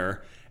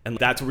partner, and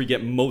that's where we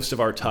get most of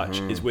our touch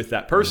is with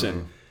that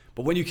person.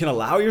 But when you can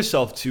allow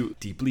yourself to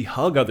deeply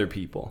hug other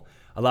people,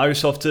 allow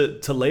yourself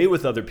to lay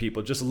with other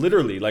people, just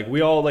literally, like we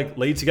all like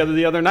laid together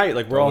the other night,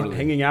 like we're all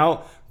hanging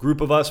out,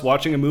 group of us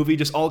watching a movie,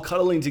 just all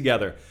cuddling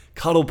together.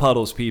 Cuddle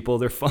puddles, people,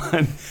 they're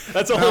fun.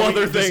 That's a whole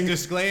other thing.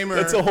 Disclaimer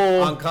That's a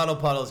whole on cuddle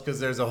puddles, because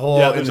there's a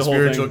whole in the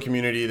spiritual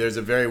community, there's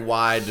a very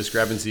wide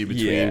discrepancy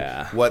between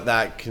what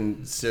that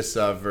consists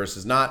of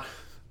versus not.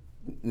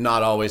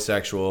 Not always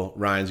sexual.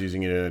 Ryan's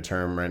using it in a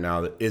term right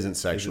now that isn't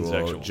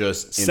sexual.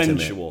 Just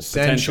intimate.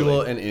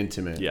 Sensual and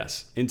intimate.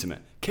 Yes, intimate.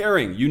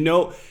 Caring.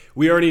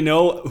 We already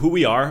know who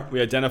we are.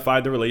 We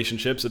identified the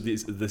relationships of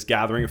this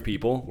gathering of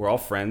people. We're all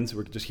friends.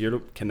 We're just here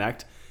to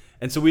connect.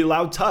 And so we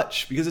allow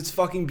touch because it's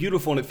fucking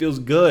beautiful and it feels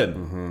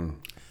good.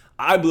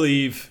 I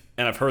believe,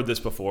 and I've heard this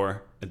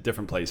before at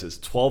different places,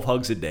 12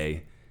 hugs a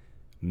day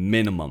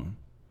minimum.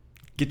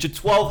 Get your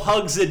 12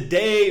 hugs a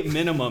day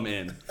minimum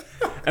in.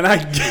 And I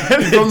get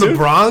it. From the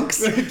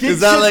Bronx? Is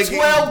that like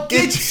 12?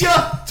 Get your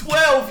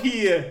 12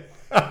 here.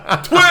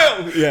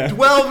 12. Yeah.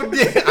 12.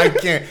 I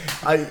can't.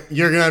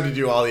 You're gonna have to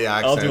do all the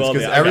accents,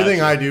 because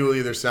everything I do will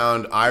either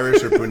sound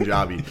Irish or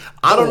Punjabi.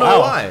 I don't know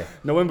why.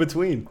 No in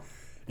between.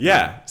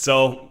 Yeah.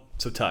 So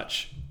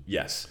touch.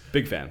 Yes.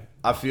 Big fan.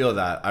 I feel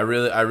that. I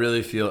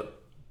really feel.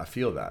 I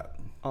feel that.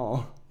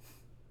 Oh.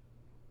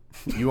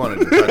 You wanted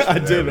to touch me I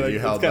there, did, but you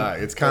held back.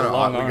 It's kind of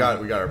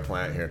odd. We got our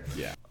plant here.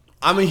 Yeah.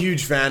 I'm a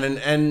huge fan,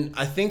 and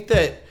I think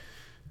that,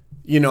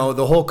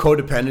 the whole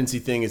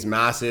codependency thing is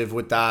massive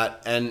with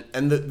that. And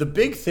the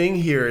big thing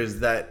here is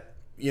that,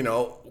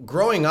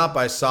 growing up,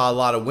 I saw a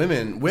lot of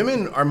women.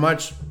 Women are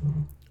much,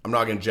 I'm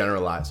not going to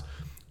generalize.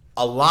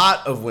 A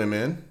lot of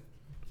women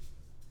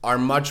are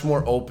much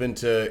more open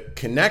to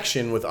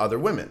connection with other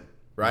women,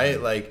 right?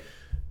 Like,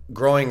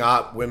 growing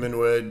up, women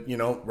would,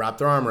 wrap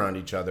their arm around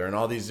each other and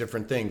all these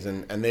different things.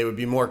 And they would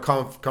be more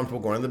comfortable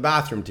going to the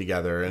bathroom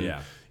together and,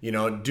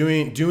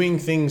 doing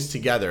things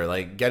together,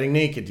 like getting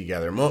naked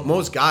together.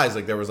 Most guys,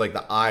 like, there was like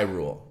the eye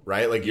rule,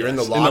 right? Like, you're in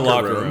the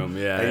locker room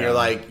and you're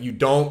like, you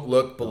don't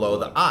look below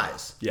the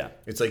eyes. Yeah.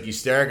 It's like you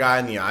stare a guy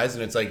in the eyes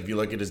and it's like, if you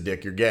look at his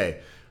dick, you're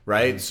gay,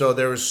 right? So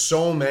there was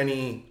so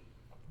many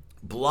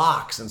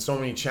blocks and so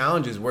many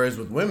challenges. Whereas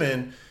with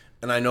women,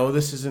 and I know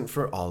this isn't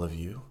for all of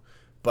you,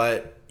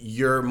 but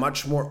you're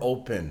much more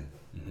open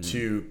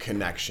to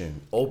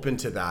connection, open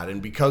to that.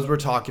 And because we're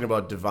talking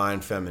about divine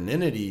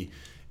femininity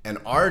and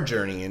our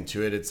journey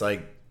into it, it's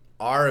like,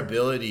 our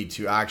ability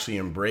to actually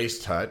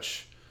embrace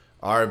touch,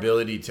 our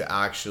ability to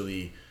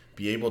actually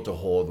be able to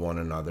hold one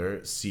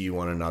another, see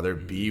one another,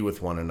 be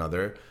with one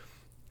another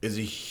is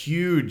a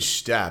huge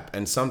step,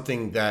 and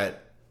something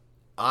that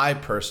I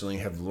personally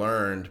have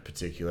learned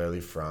particularly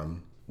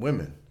from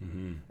women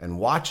and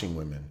watching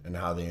women and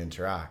how they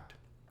interact,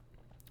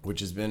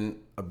 which has been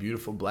a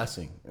beautiful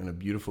blessing and a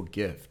beautiful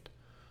gift.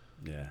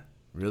 Yeah.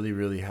 Really,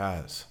 really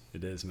has.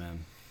 It is,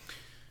 man.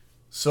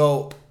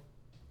 So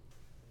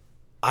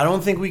I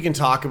don't think we can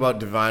talk about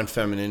divine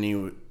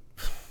femininity.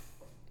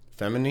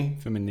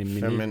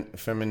 Femininity.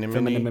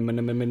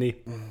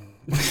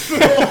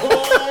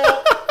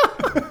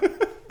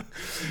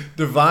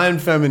 Divine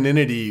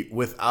femininity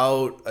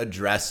without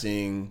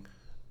addressing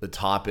the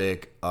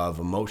topic of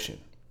emotion.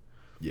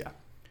 Yeah.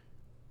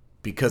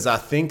 Because I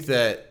think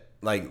that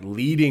like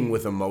leading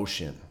with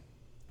emotion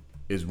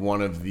is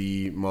one of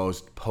the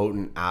most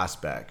potent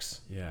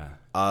aspects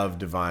of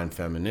divine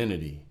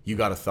femininity. You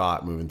got a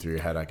thought moving through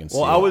your head, I can see.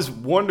 Well, I was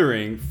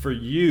wondering for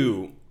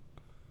you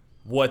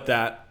what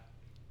that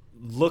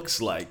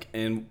looks like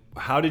and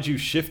how did you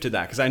shift to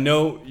that? Because I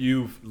know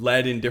you've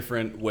led in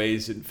different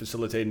ways and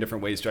facilitated in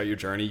different ways throughout your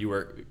journey. You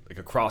were like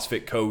a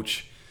CrossFit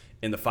coach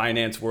in the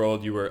finance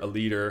world. You were a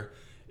leader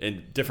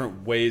in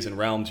different ways and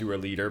realms. You were a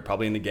leader,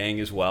 probably in the gang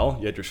as well.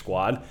 You had your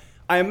squad.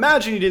 I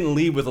imagine you didn't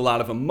lead with a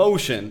lot of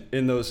emotion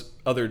in those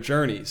other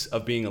journeys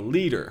of being a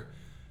leader.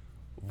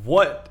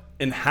 What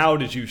and how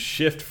did you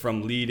shift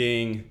from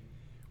leading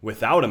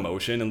without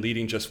emotion and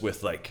leading just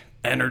with like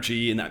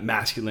energy and that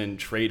masculine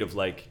trait of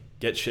like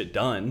get shit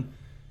done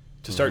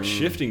to start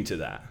shifting to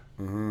that?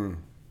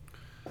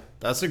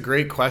 That's a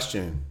great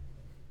question.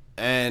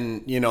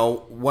 And, you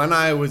know, when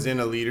I was in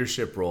a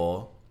leadership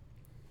role,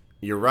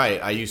 you're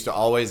right. I used to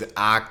always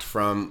act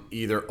from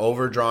either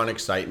overdrawn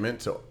excitement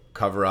to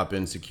cover up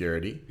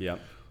insecurity. Yeah.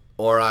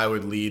 Or I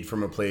would lead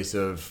from a place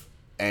of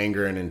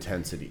anger and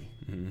intensity.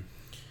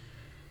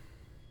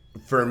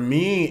 For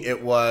me,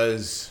 it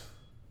was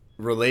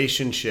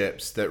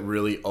relationships that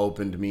really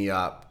opened me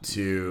up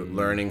to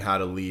learning how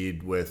to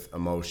lead with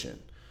emotion.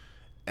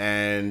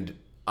 And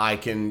I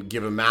can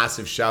give a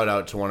massive shout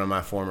out to one of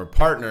my former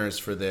partners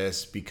for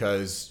this,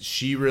 because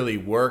she really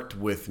worked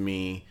with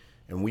me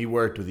and we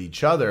worked with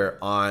each other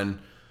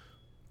on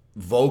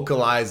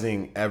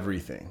vocalizing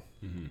everything.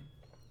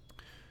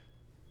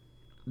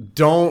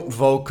 Don't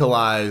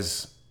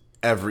vocalize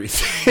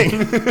everything.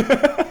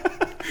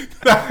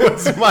 That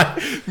was my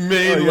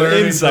main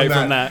learning insight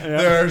from that. Yeah.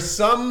 There are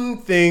some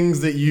things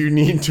that you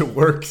need to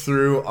work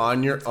through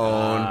on your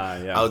own,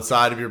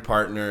 outside of your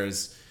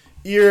partner's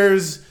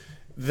ears,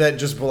 that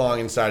just belong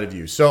inside of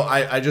you. So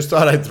I just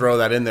thought I'd throw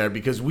that in there,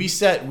 because we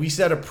set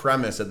a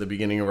premise at the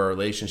beginning of our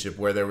relationship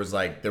where there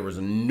was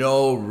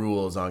no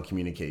rules on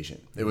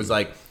communication. It was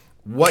like,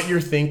 what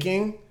you're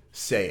thinking,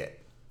 say it.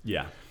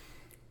 Yeah.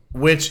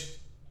 Which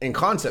in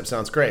concept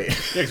sounds great. Yeah,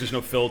 because there's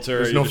no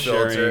filter. There's no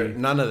filter,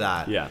 none of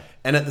that. Yeah.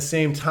 And at the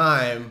same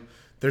time,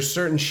 there's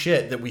certain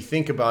shit that we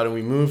think about and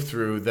we move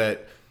through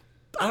that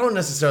I don't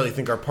necessarily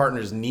think our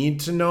partners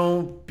need to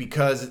know,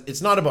 because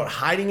it's not about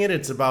hiding it.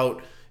 It's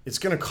going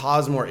to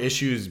cause more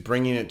issues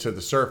bringing it to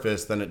the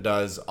surface than it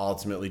does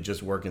ultimately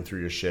just working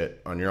through your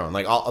shit on your own.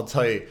 Like I'll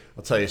tell you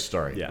a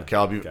story. Yeah. Okay.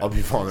 I'll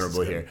be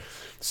vulnerable here.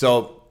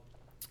 So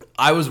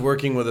I was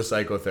working with a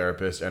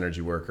psychotherapist,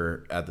 energy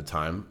worker at the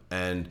time,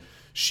 and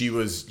she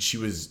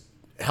was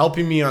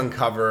helping me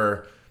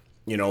uncover,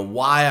 you know,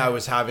 why I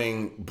was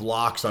having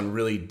blocks on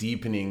really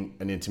deepening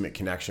an intimate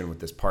connection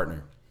with this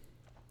partner.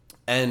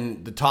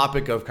 And the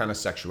topic of kind of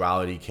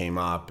sexuality came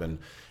up, and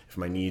if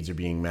my needs are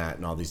being met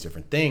and all these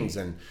different things.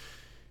 And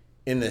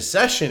in this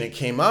session, it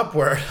came up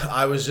where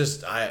I was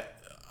just, I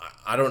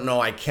don't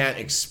know, I can't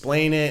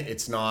explain it.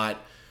 It's not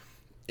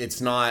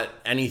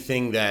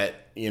anything that,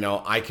 you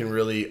know, I can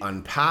really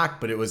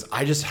unpack, but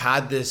I just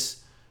had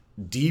this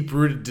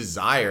deep-rooted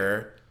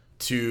desire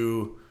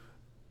to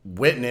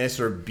witness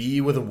or be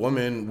with a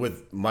woman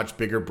with much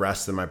bigger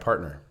breasts than my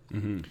partner.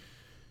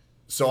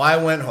 So I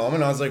went home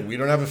and I was like, we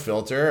don't have a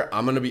filter.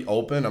 I'm going to be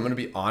open. I'm going to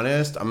be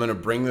honest. I'm going to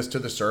bring this to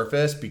the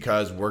surface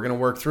because we're going to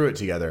work through it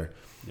together.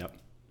 Yep.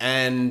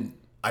 And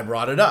I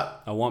brought it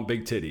up. I want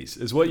big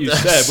titties is what you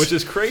said, which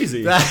is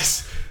crazy.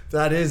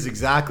 That is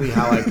exactly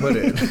how I put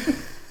it.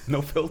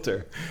 No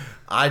filter.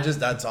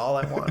 That's all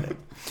I wanted.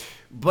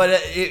 But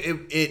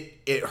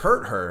it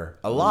hurt her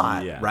a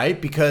lot,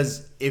 right?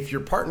 Because if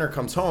your partner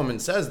comes home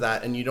and says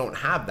that and you don't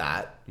have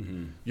that,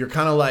 you're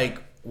kind of like,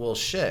 well,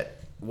 shit.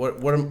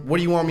 What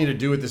do you want me to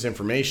do with this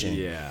information?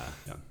 Yeah.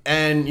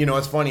 And you know,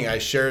 it's funny. I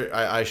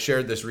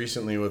shared this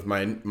recently with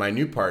my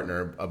new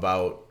partner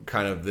about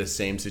kind of this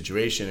same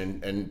situation,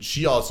 and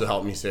she also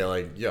helped me say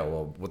like, yeah,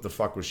 well, what the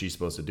fuck was she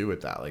supposed to do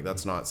with that? Like,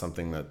 that's not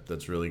something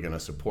that's really going to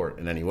support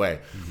in any way,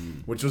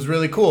 which was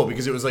really cool,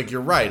 because it was like,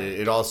 you're right.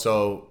 It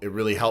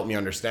really helped me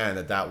understand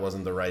that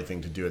wasn't the right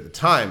thing to do at the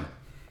time.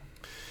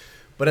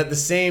 But at the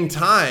same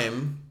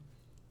time,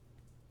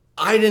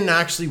 I didn't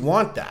actually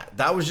want that.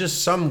 That was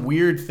just some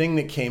weird thing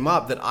that came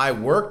up that I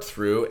worked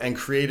through and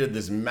created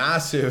this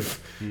massive,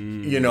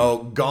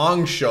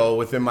 gong show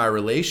within my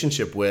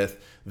relationship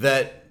with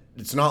that.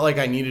 It's not like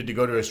I needed to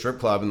go to a strip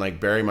club and like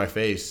bury my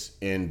face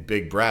in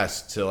big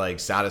breasts to like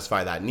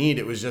satisfy that need.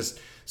 It was just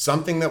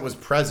something that was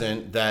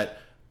present that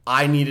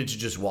I needed to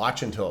just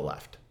watch until it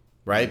left,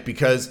 right?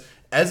 Because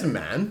as a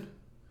man,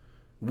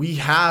 we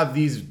have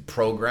these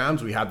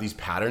programs, we have these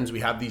patterns, we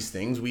have these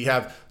things. We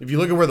have, if you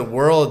look at where the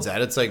world's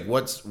at, it's like,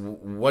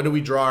 what do we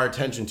draw our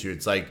attention to?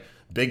 It's like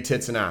big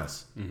tits and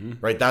ass,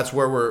 right? That's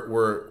where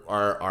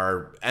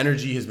our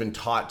energy has been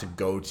taught to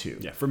go to.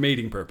 Yeah, for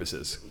mating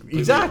purposes.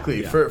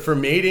 Exactly. Yeah. For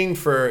mating,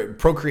 for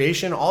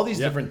procreation, all these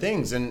different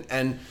things.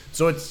 And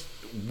so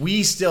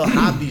we still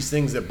have these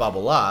things that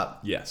bubble up.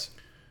 Yes.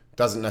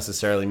 Doesn't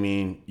necessarily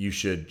mean you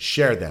should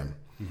share them.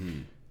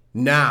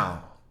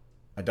 Now,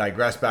 I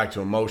digress back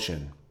to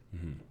emotion.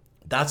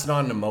 That's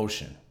not an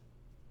emotion,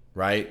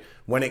 right?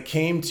 When it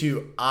came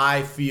to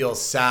I feel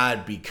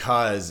sad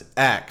because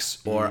X,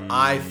 or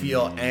I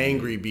feel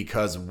angry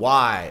because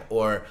Y,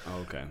 or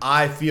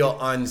I feel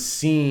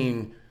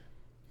unseen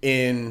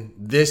in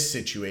this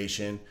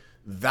situation,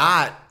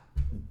 that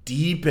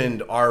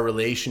deepened our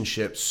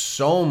relationship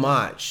so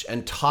much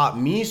and taught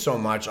me so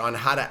much on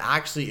how to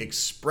actually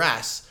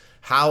express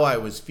how I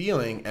was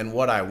feeling and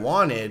what I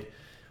wanted,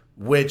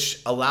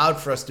 which allowed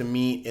for us to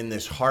meet in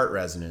this heart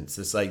resonance,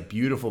 this like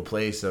beautiful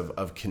place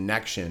of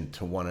connection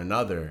to one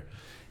another.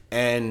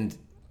 And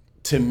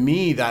to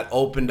me, that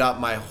opened up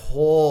my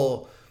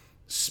whole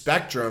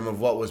spectrum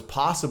of what was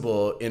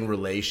possible in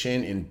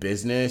relation, in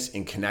business,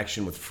 in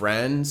connection with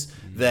friends,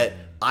 that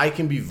I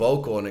can be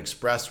vocal and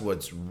express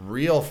what's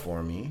real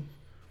for me.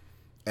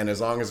 And as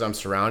long as I'm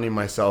surrounding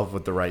myself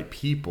with the right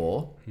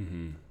people,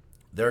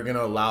 they're going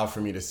to allow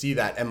for me to see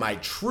that. And my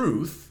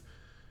truth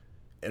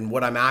and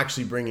what I'm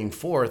actually bringing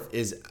forth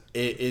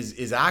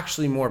is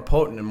actually more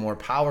potent and more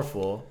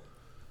powerful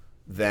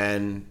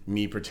than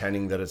me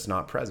pretending that it's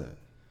not present.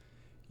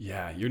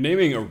 Yeah, you're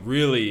naming a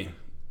really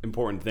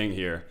important thing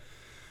here.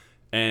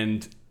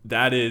 And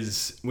that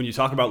is when you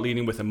talk about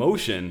leading with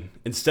emotion,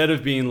 instead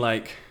of being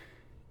like,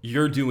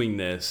 you're doing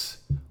this,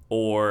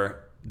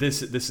 or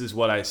this is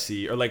what I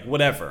see, or like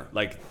whatever,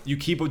 like you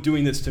keep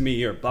doing this to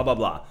me, or blah, blah,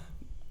 blah.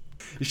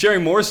 You're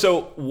sharing more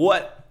so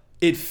what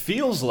it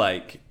feels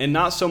like, and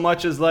not so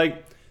much as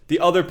like the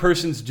other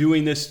person's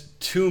doing this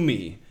to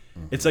me.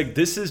 It's like,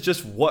 this is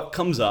just what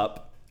comes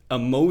up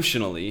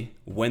emotionally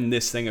when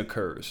this thing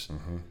occurs.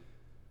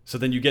 So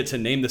then you get to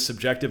name the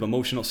subjective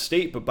emotional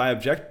state, but by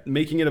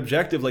making it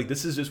objective, like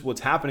this is just what's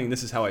happening.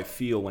 This is how I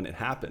feel when it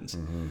happens.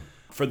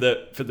 For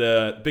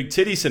the big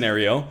titty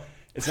scenario,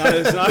 it's not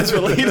as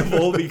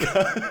relatable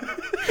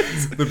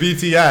because the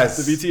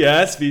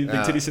BTS,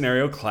 big titty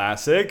scenario,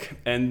 classic,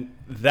 and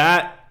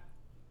that.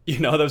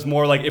 That was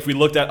more like if we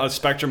looked at a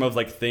spectrum of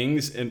like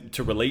things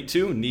to relate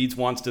to, needs,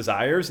 wants,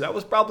 desires, that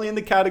was probably in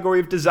the category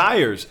of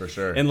desires. For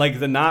sure. And like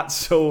the not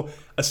so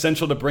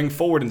essential to bring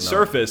forward and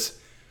surface.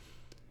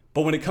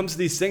 But when it comes to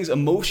these things,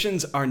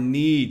 emotions are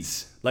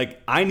needs. Like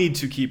I need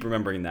to keep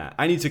remembering that.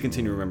 I need to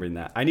continue remembering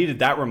that. I needed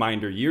that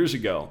reminder years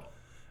ago.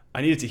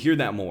 I needed to hear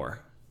that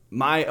more.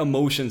 My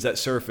emotions that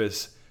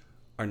surface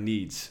are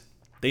needs.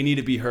 They need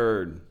to be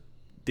heard.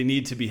 They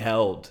need to be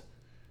held.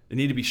 They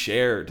need to be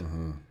shared.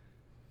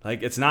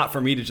 Like, it's not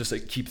for me to just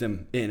like keep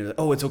them in.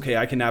 Oh, it's okay.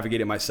 I can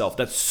navigate it myself.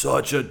 That's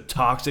such a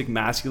toxic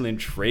masculine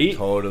trait.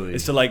 Totally.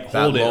 It's to like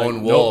that hold it. Lone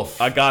Like, wolf.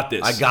 Nope, I got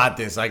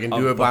this. I can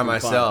do it by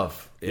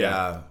myself. Fine.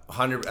 Yeah.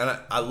 100. And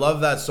I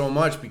love that so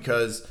much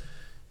because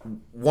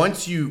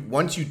once you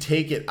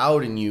take it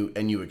out and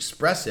you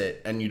express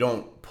it and you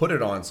don't put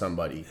it on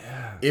somebody,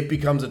 it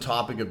becomes a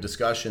topic of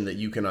discussion that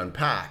you can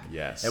unpack.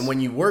 Yes. And when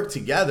you work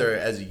together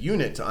as a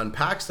unit to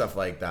unpack stuff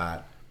like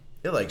that,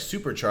 it like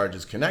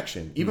supercharges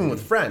connection, even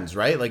with friends,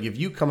 right? Like if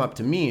you come up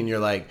to me and you're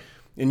like,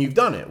 and you've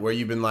done it where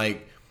you've been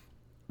like,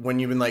 when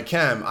you've been like,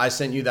 Cam, I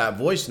sent you that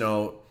voice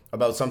note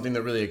about something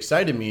that really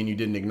excited me and you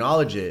didn't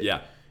acknowledge it.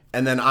 Yeah.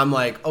 And then I'm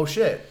like, oh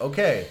shit,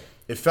 okay.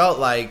 It felt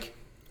like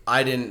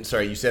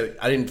you said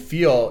I didn't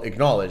feel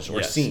acknowledged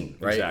or seen,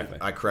 right? Exactly.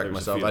 I correct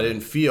myself. I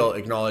didn't feel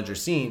acknowledged or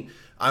seen.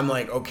 I'm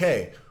like,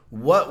 okay,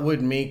 what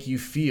would make you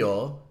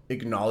feel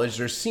acknowledged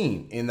or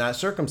seen in that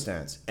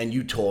circumstance? And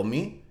you told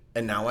me.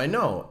 And now I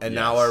know. And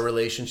now our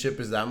relationship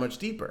is that much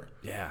deeper.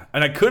 Yeah.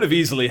 And I could have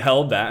easily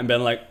held that and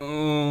been like,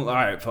 all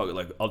right, fuck it.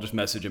 Like, I'll just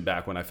message him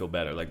back when I feel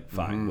better. Like,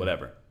 fine,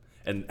 whatever.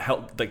 And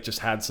just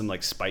had some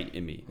like spite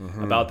in me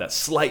about that.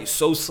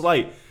 So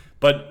slight.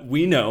 But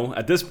we know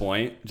at this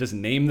point, just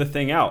name the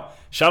thing out.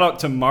 Shout out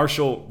to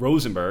Marshall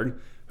Rosenberg,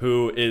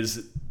 who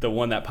is the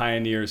one that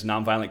pioneers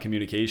nonviolent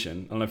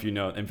communication. I don't know if you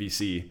know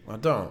MVC. I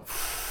don't.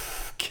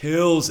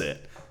 Kills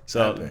it.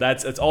 So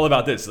it's all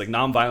about this, like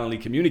non-violently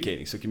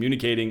communicating. So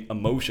communicating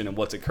emotion and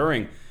what's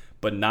occurring,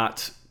 but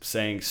not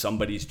saying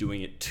somebody's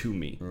doing it to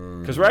me.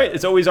 Because right,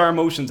 it's always our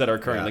emotions that are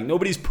occurring.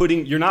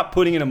 Like you're not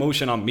putting an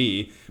emotion on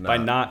me by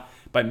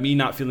me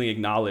not feeling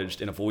acknowledged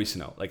in a voice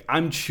note. Like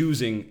I'm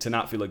choosing to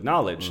not feel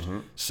acknowledged.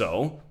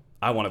 So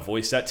I want to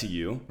voice that to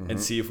you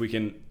and see if we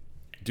can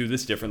do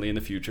this differently in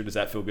the future. Does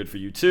that feel good for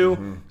you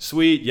too?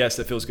 Sweet. Yes,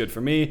 that feels good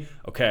for me.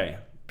 Okay,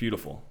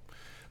 beautiful.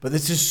 But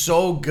this is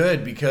so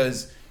good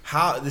because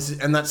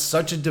and that's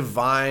such a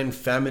divine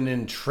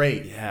feminine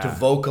trait to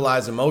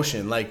vocalize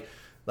emotion. Like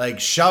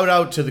shout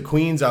out to the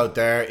queens out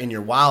there in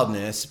your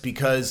wildness,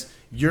 because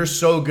you're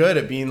so good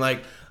at being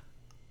like,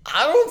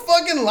 I don't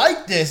fucking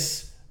like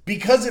this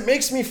because it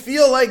makes me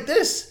feel like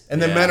this.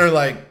 And then men are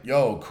like,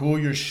 yo, cool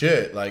your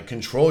shit. Like,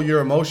 control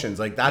your emotions.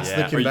 Like, that's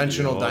the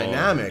conventional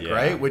dynamic,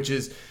 right? Which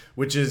is,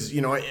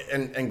 you know,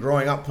 and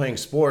growing up playing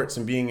sports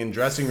and being in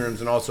dressing rooms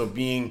and also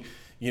being,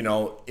 you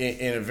know,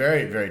 in a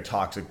very, very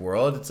toxic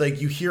world. It's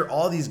like you hear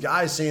all these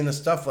guys saying this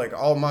stuff like,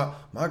 oh,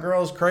 my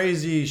girl's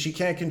crazy. She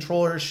can't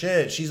control her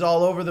shit. She's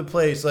all over the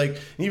place. Like,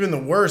 even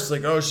the worst,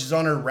 like, oh, she's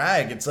on her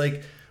rag. It's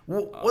like,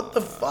 what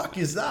the fuck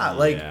is that?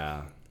 Like,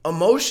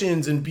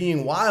 emotions and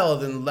being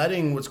wild and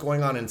letting what's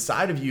going on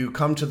inside of you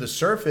come to the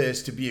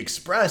surface to be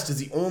expressed is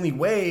the only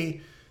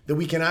way that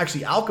we can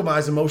actually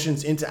alchemize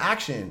emotions into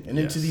action and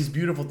into these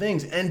beautiful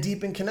things and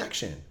deepen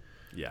connection.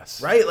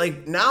 Yes. Right?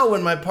 Like, now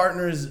when my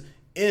partner is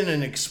in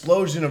an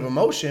explosion of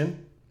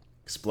emotion.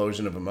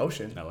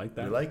 I like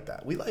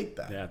that. We like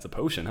that. Yeah, it's a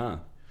potion, huh?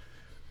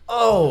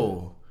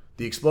 Oh,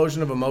 the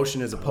explosion of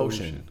emotion is a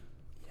potion.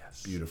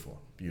 Yes. Beautiful.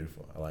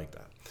 I like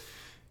that.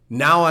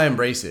 Now I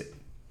embrace it.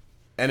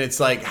 And it's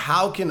like,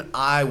 how can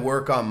I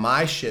work on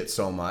my shit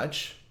so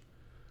much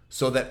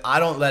so that I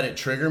don't let it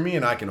trigger me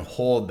and I can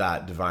hold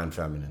that divine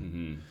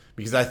feminine?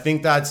 Because I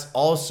think that's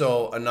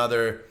also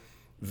another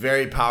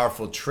very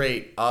powerful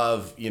trait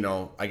of, you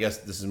know, I guess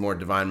this is more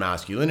divine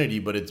masculinity,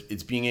 but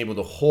it's being able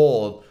to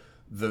hold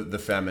the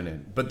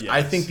feminine. But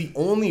I think the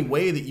only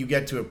way that you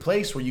get to a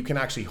place where you can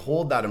actually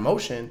hold that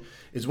emotion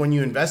is when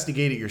you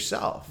investigate it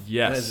yourself.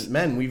 Yes. And as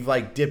men, we've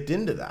like dipped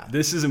into that.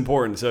 This is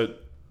important. So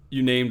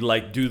you named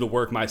like do the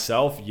work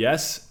myself.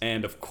 Yes.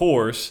 And of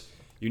course,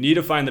 you need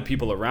to find the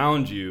people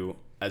around you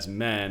as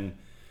men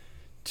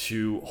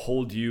to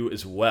hold you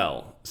as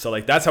well. So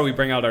like that's how we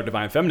bring out our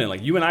divine feminine.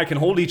 Like you and I can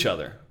hold each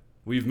other.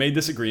 We've made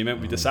this agreement.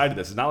 We decided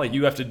this. It's not like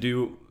you have to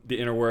do the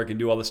inner work and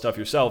do all this stuff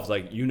yourself. It's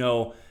like, you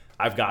know,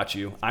 I've got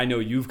you. I know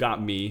you've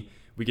got me.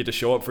 We get to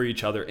show up for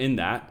each other in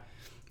that.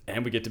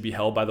 And we get to be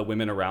held by the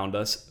women around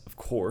us, of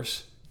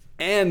course.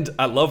 And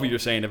I love what you're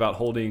saying about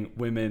holding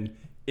women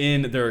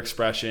in their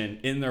expression,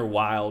 in their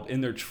wild,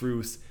 in their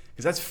truth.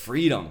 Because that's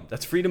freedom.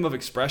 That's freedom of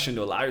expression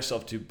to allow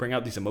yourself to bring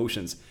out these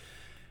emotions.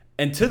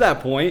 And to that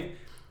point,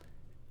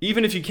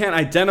 even if you can't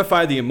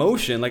identify the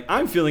emotion, like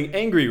I'm feeling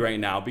angry right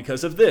now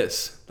because of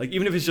this. Like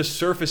even if it's just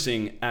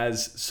surfacing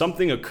as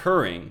something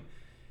occurring,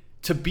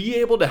 to be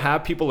able to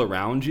have people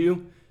around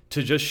you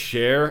to just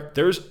share,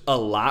 there's a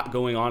lot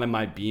going on in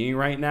my being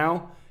right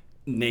now.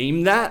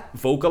 Name that,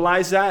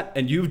 vocalize that,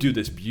 and you do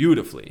this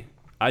beautifully.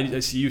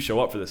 I see you show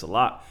up for this a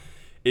lot.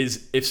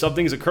 Is if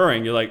something's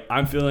occurring, you're like,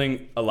 I'm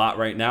feeling a lot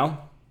right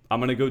now. I'm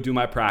going to go do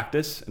my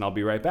practice and I'll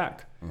be right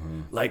back.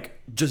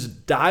 Like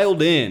just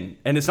dialed in.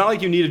 And it's not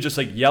like you need to just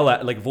like yell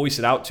at, like voice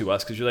it out to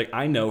us. Cause you're like,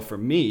 I know for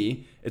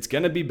me, it's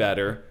going to be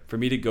better for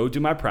me to go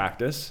do my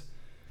practice,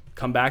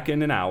 come back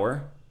in an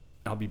hour,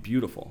 and I'll be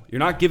beautiful. You're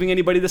not giving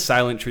anybody the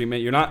silent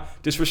treatment. You're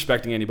not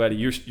disrespecting anybody.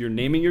 You're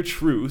naming your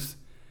truth.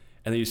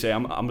 And then you say,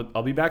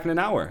 I'll be back in an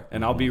hour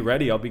and I'll be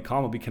ready. I'll be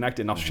calm. I'll be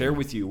connected. And I'll share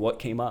with you what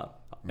came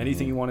up.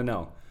 Anything you want to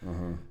know.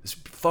 It's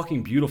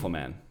fucking beautiful,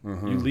 man.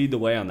 You lead the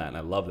way on that. And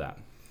I love that.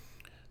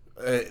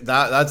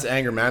 That's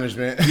anger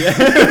management. Yeah.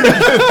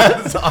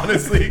 That's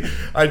honestly,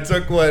 I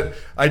took what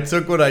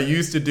I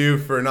used to do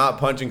for not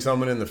punching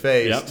someone in the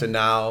face to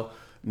now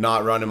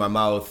not running my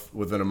mouth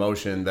with an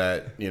emotion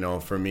that, you know,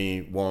 for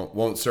me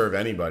won't serve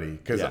anybody.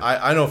 Because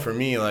I know for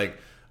me, like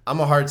I'm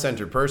a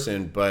heart-centered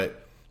person,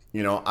 but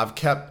you know, I've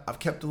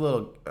kept a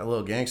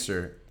little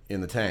gangster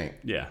in the tank.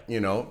 Yeah. You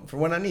know, for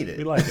when I need it.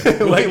 We like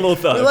it. We like a little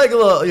thug. We like a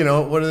little, you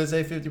know, what do they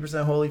say?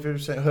 50% holy,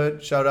 50%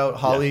 hood. Shout out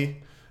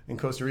Holly. In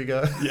Costa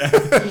Rica. Yeah.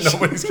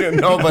 Nobody's gonna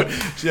know, but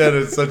she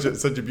had such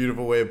a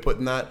beautiful way of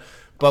putting that.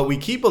 But we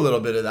keep a little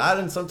bit of that,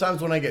 and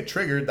sometimes when I get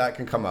triggered, that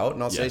can come out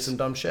and I'll say some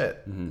dumb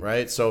shit.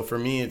 Right? So for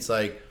me, it's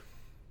like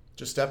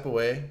just step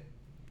away,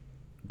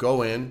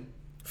 go in,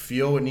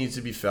 feel what needs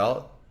to be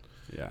felt.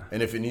 Yeah.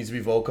 And if it needs to be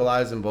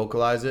vocalized, then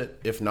vocalize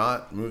it. If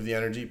not, move the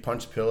energy,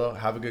 punch the pillow,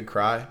 have a good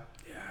cry.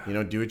 Yeah. You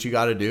know, do what you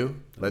gotta do.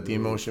 Let the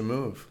emotion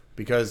move.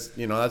 Because,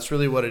 you know, that's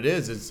really what it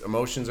is. It's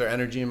emotions are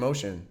energy in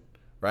motion.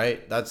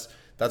 Right? That's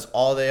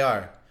all they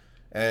are.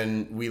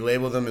 And we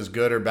label them as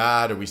good or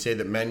bad, or we say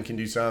that men can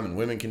do some and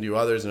women can do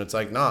others. And it's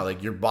like, nah,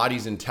 like your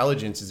body's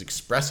intelligence is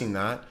expressing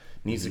that,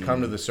 needs to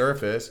come to the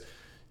surface.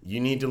 You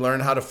need to learn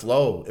how to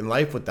flow in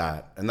life with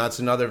that. And that's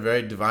another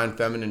very divine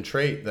feminine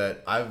trait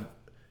that I've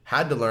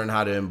had to learn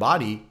how to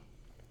embody,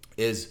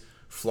 is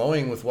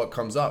flowing with what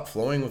comes up,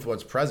 flowing with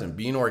what's present,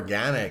 being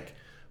organic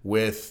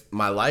with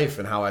my life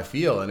and how I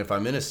feel. And if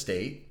I'm in a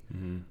state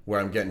where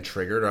I'm getting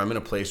triggered, or I'm in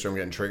a place where I'm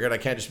getting triggered, I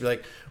can't just be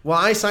like, well,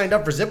 I signed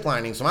up for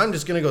ziplining, so I'm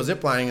just going to go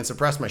ziplining and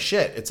suppress my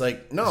shit. It's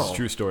like, no. It's a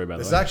true story, by the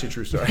way. It's actually a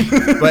true story.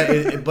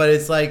 but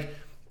it's like,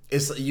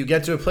 you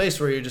get to a place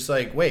where you're just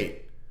like,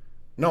 wait,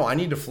 no, I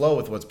need to flow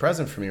with what's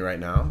present for me right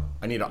now.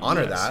 I need to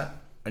honor that.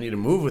 I need to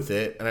move with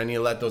it, and I need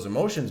to let those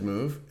emotions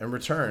move and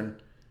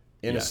return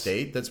in a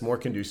state that's more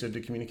conducive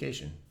to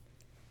communication.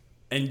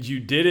 And you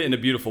did it in a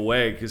beautiful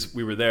way because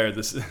we were there.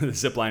 The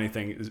ziplining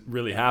thing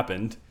really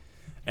happened.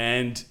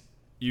 And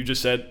you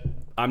just said,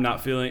 I'm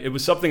not feeling, it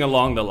was something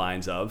along the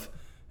lines of,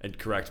 and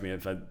correct me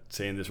if I'm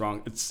saying this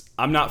wrong,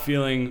 I'm not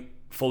feeling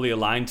fully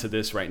aligned to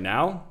this right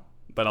now,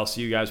 but I'll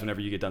see you guys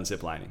whenever you get done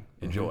ziplining.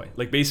 Enjoy. Mm-hmm.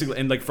 Like basically,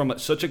 and like from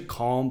such a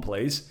calm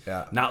place,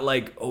 not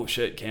like, oh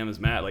shit, Cam is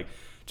mad. Like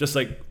just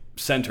like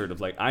centered of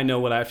like, I know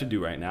what I have to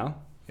do right now.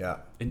 Yeah.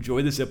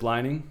 Enjoy the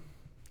ziplining.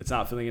 It's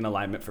not feeling in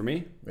alignment for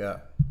me. Yeah.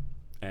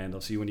 And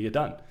I'll see you when you get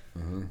done.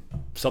 Mm-hmm.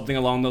 Something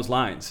along those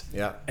lines.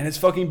 Yeah. And it's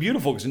fucking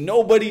beautiful because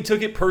nobody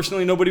took it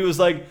personally. Nobody was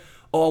like,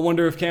 oh, I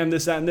wonder if Cam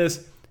this, that, and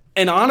this.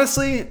 And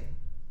honestly,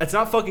 it's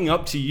not fucking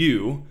up to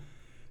you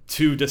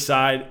to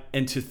decide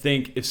and to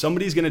think if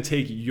somebody's going to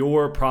take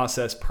your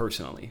process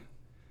personally.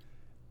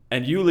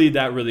 And you lead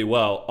that really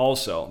well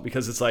also,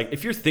 because it's like,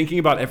 if you're thinking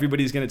about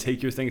everybody's going to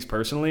take your things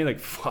personally,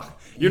 like,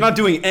 fuck, you're not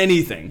doing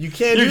anything. You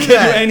can't do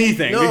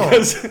anything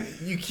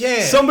because you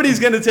can't. Somebody's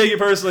going to take it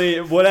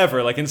personally,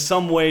 whatever, like in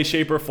some way,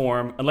 shape, or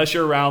form, unless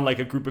you're around like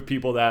a group of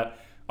people that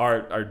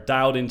are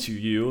dialed into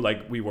you,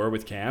 like we were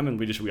with Cam, and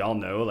we all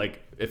know,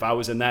 like, if I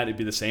was in that, it'd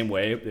be the same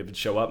way. If it would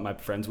show up, my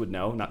friends would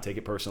know, not take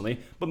it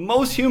personally. But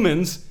most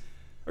humans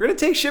are going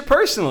to take shit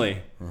personally.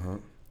 Mm-hmm.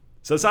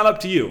 So it's not up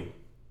to you.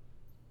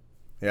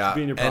 Yeah,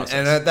 and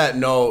at that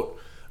note,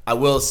 I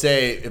will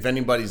say, if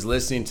anybody's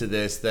listening to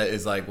this that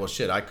is like, well,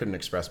 shit, I couldn't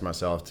express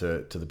myself to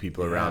the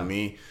people around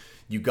me.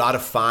 You got to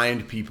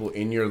find people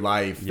in your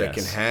life that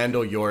can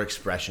handle your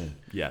expression.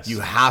 Yes. You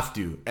have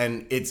to.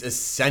 And it's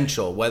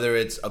essential, whether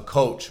it's a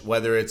coach,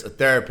 whether it's a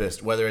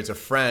therapist, whether it's a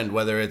friend,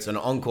 whether it's an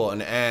uncle,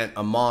 an aunt,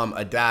 a mom,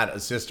 a dad, a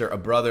sister, a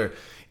brother.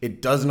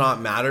 It does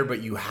not matter,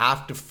 but you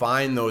have to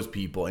find those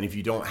people. And if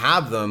you don't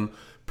have them,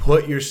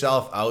 put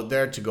yourself out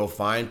there to go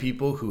find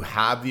people who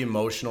have the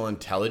emotional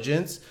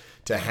intelligence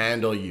to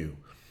handle you,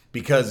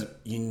 because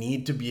you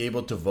need to be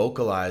able to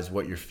vocalize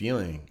what you're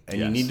feeling, and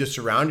you need to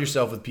surround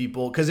yourself with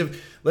people. Because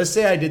if, let's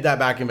say I did that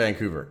back in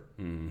Vancouver,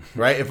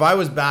 right? If I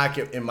was back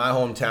in my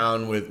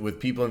hometown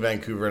with people in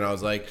Vancouver and I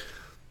was like,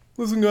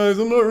 listen guys,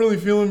 I'm not really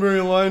feeling very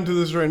aligned to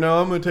this right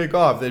now, I'm going to take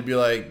off. They'd be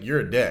like,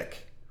 you're a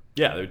dick.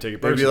 Yeah, they would take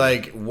it personally.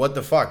 They'd be like, what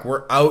the fuck?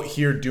 We're out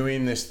here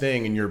doing this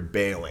thing and you're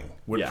bailing.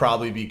 Would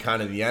probably be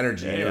kind of the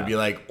energy. It would be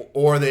like,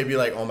 or they'd be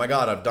like, oh my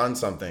God, I've done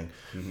something.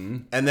 Mm-hmm.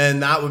 And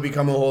then that would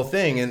become a whole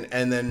thing.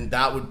 And then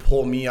that would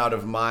pull me out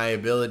of my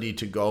ability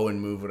to go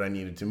and move what I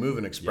needed to move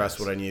and express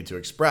what I needed to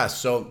express.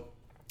 So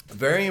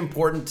very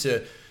important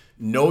to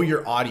know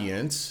your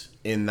audience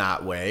in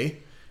that way.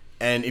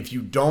 And if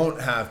you don't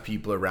have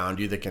people around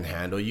you that can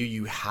handle you,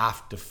 you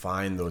have to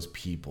find those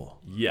people.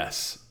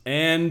 Yes.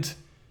 And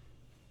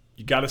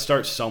you got to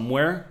start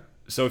somewhere.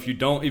 So if you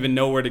don't even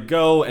know where to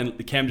go,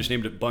 and Cam just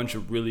named a bunch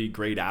of really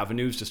great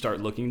avenues to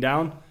start looking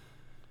down,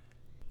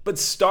 but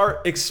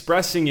start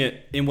expressing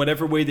it in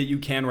whatever way that you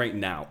can right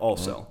now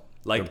also.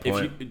 Like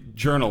if you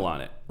journal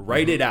on it,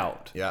 write it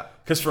out. Yeah.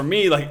 Because for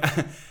me, like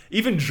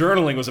even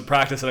journaling was a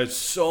practice that I had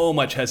so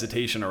much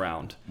hesitation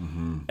around.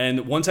 Mm-hmm.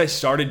 And once I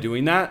started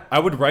doing that, I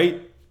would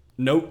write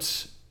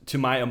notes to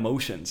my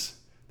emotions.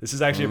 This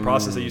is actually a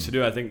process I used to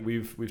do. I think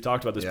we've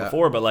talked about this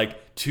before, but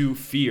like to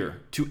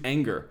fear, to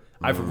anger.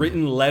 I've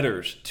written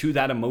letters to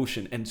that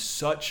emotion, and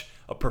such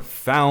a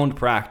profound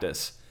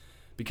practice,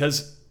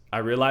 because I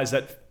realized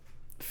that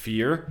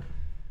fear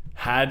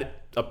had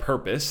a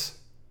purpose,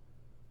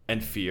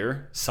 and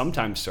fear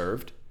sometimes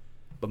served,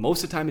 but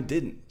most of the time it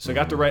didn't. So I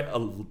got to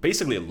write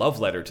basically a love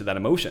letter to that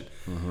emotion.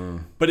 Mm-hmm.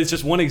 But it's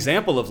just one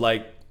example of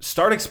like,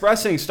 start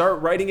expressing,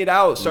 start writing it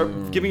out,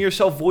 start giving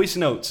yourself voice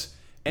notes,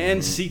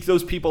 and seek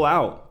those people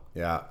out.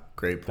 Yeah.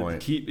 Great point.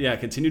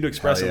 Continue to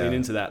express and lean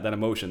into that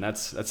emotion.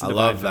 That's the I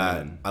love that.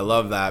 Feminine. I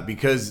love that,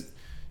 because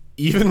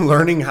even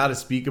learning how to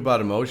speak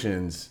about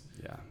emotions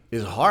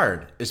is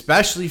hard,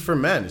 especially for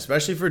men,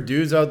 especially for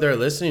dudes out there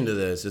listening to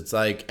this. It's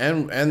like,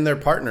 and their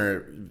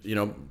partner,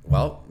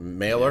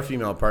 male or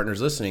female partners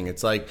listening.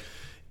 It's like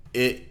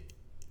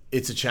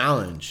it's a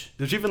challenge.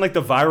 There's even like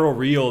the viral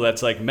reel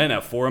that's like, men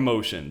have 4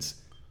 emotions: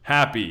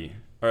 happy,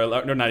 or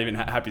not even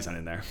happy's not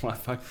in there.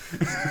 What the fuck?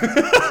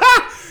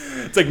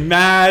 It's like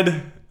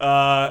mad,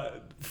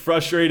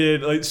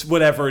 frustrated, like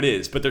whatever it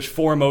is. But there's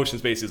 4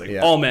 emotions basically.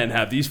 It's like all men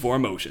have these 4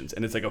 emotions,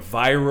 and it's like a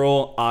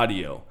viral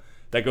audio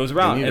that goes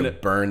around. You need and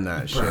to burn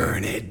that shit.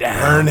 Burn it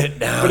down.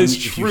 But it's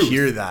true. You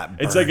hear that.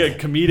 It's like a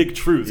comedic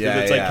truth,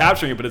 because it's like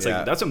capturing it. But it's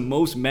like, that's what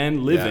most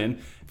men live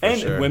in,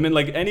 and women,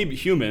 like any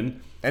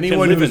human,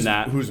 anyone can live in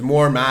that, who's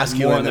more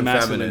masculine more on the than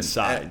masculine feminine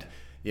side.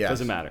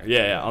 Doesn't matter.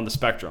 On the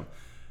spectrum.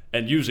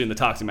 And usually in the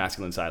toxic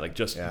masculine side, like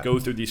just go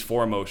through these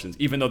 4 emotions,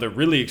 even though they're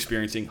really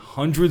experiencing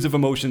hundreds of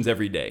emotions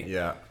every day.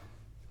 Yeah.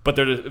 But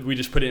we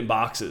just put it in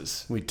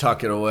boxes. We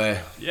tuck it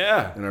away.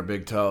 Yeah. In our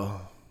big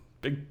toe.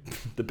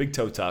 The big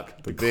toe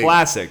tuck. The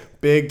classic.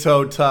 Big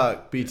toe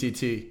tuck,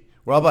 BTT.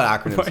 We're all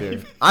about acronyms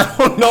here. I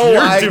don't know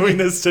why You're doing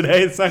this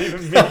today. It's not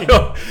even me.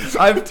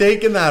 I've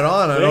taken that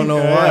on. I don't know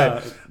yeah.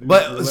 why.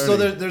 But so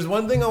there's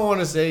one thing I want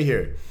to say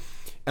here,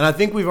 and I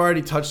think we've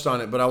already touched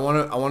on it, but I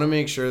want to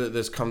make sure that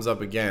this comes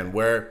up again,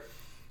 where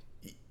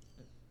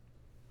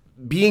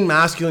being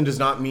masculine does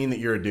not mean that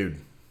you're a dude.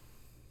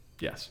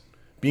 Yes.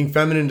 Being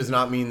feminine does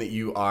not mean that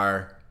you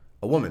are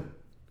a woman.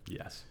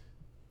 Yes.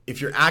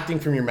 If you're acting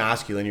from your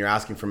masculine, you're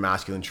asking for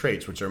masculine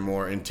traits, which are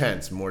more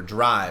intense, more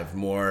drive,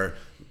 more,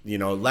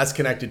 less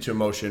connected to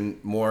emotion,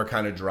 more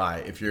kind of dry.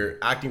 If you're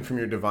acting from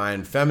your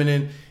divine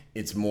feminine,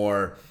 it's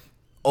more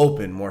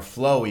open, more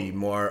flowy,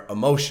 more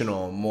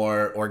emotional,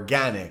 more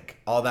organic,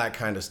 all that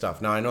kind of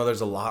stuff. Now, I know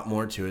there's a lot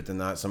more to it than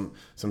that. Some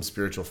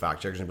spiritual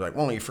fact checkers will be like,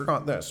 well, you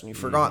forgot this and you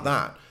forgot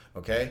that.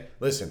 Okay?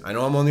 Listen, I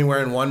know I'm only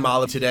wearing one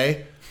mala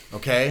today.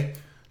 Okay?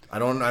 I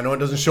know it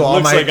doesn't show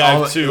all my...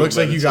 It looks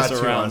like you got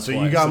two on. So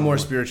you got more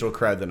spiritual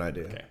cred than I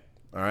do. Okay.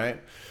 All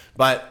right?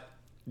 But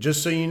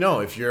just so you know,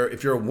 if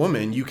you're a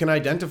woman, you can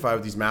identify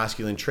with these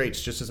masculine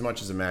traits just as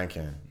much as a man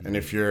can. And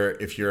if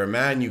you're a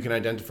man, you can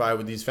identify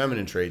with these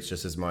feminine traits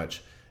just as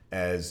much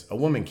as a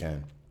woman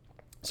can.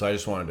 So I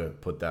just wanted to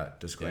put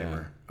that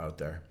disclaimer out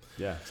there.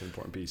 Yeah, it's an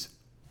important piece.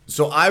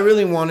 So I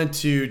really wanted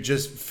to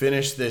just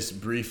finish this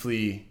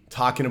briefly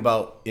talking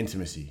about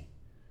intimacy.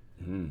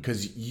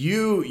 Because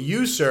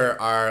you, sir,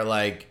 are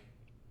like,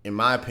 in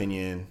my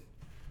opinion,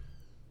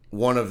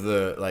 one of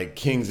the like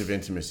kings of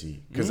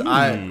intimacy. Because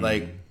I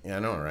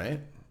know,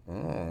 right?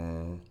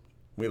 Oh,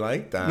 we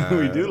like that.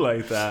 We do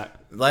like that.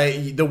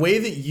 Like the way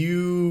that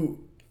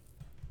you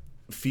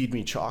feed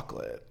me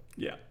chocolate.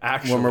 Yeah,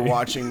 actually. When we're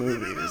watching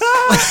movies.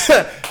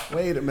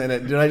 Wait a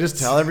minute. Did I just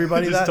tell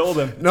everybody that? Just told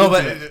them. No,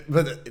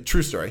 but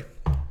true story.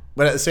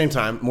 But at the same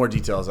time, more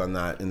details on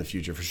that in the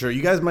future for sure.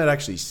 You guys might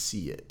actually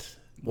see it.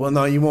 Well,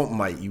 no, you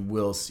won't. You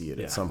will see it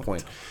at some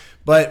point.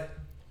 But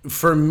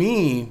for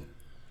me,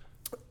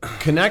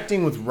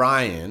 connecting with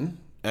Ryan,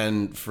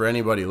 and for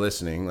anybody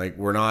listening, like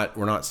we're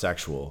not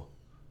sexual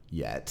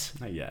yet.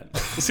 Not yet.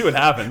 We'll see what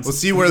happens. We'll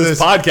see where this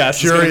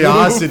podcast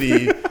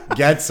curiosity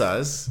gets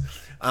us.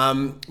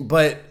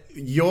 But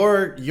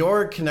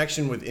your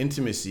connection with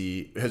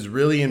intimacy has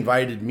really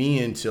invited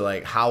me into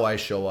like how I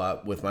show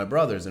up with my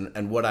brothers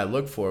and what I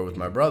look for with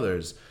my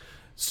brothers.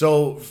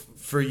 So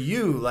for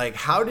you, like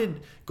how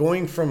did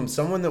going from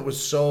someone that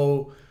was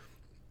so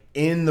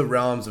in the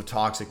realms of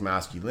toxic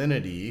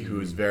masculinity,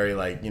 who's very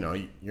like,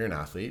 you're an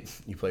athlete,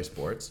 you play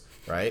sports,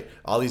 right?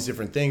 All these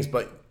different things,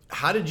 but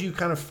how did you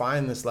kind of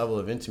find this level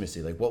of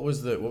intimacy? Like what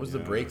was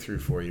the breakthrough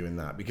for you in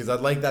that? Because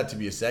I'd like that to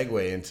be a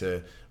segue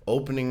into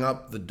opening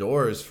up the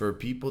doors for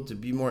people to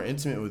be more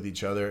intimate with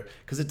each other,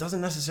 because it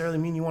doesn't necessarily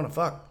mean you want to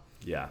fuck.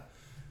 Yeah.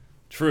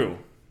 True.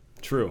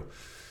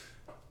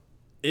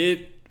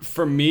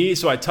 For me,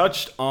 so I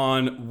touched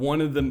on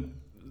one of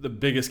the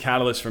biggest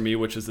catalysts for me,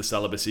 which is the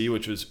celibacy,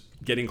 which was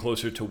getting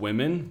closer to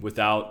women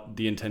without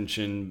the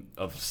intention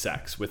of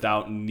sex,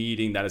 without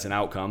needing that as an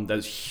outcome. That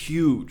is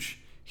huge.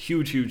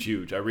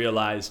 I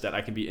realized that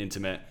I can be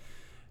intimate,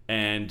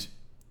 and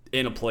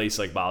in a place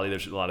like Bali,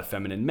 there's a lot of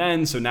feminine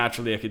men, so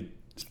naturally I could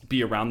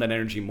be around that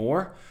energy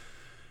more.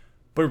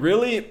 But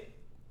really,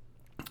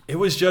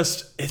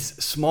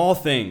 it's small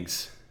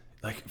things,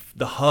 like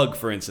the hug,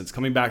 for instance,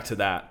 coming back to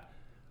that.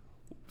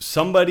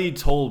 Somebody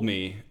told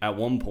me at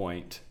one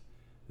point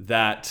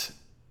that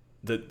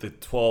the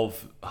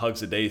 12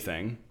 hugs a day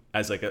thing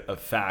as like a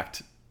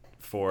fact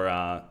for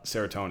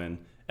serotonin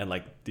and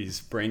like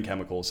these brain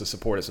chemicals to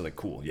support us. So like,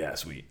 cool, yeah,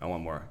 sweet. I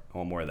want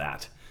more of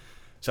that.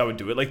 So I would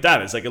do it like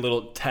that. It's like a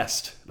little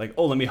test. Like,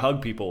 oh, let me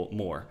hug people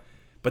more.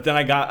 But then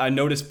I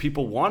noticed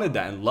people wanted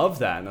that and loved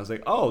that, and I was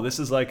like, oh, this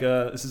is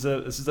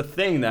a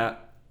thing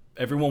that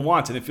everyone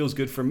wants, and it feels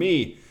good for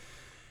me.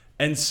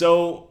 And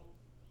so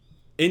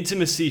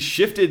intimacy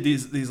shifted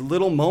these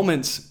little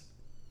moments.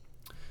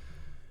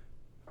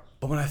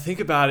 But when I think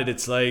about it,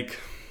 it's like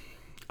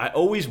I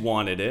always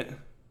wanted it,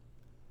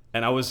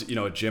 and I was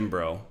a gym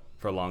bro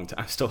for a long time.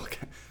 I'm still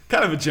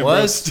kind of a gym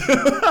bro.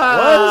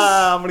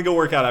 I'm gonna go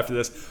work out after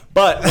this.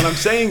 But what I'm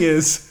saying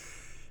is,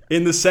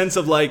 in the sense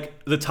of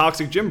like the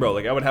toxic gym bro,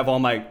 like I would have all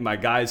my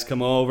guys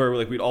come over,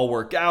 like we'd all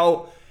work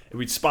out and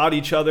we'd spot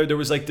each other. There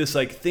was like this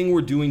like thing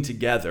we're doing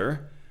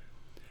together.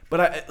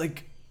 But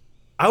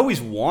I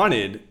always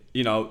wanted,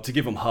 to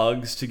give them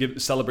hugs, to give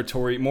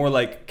celebratory, more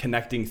like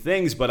connecting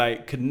things, but I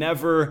could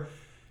never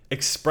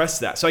express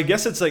that. So I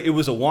guess it's like it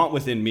was a want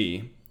within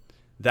me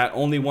that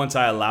only once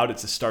I allowed it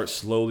to start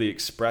slowly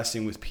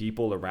expressing with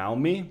people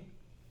around me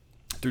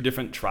through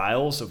different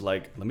trials of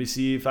like, let me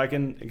see if I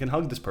can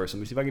hug this person.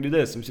 Let me see if I can do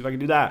this. Let me see if I can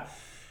do that.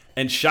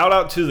 And shout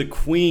out to the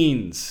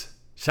queens.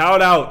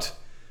 Shout out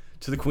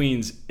to the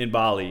queens in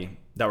Bali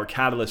that were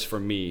catalysts for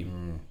me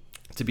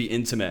to be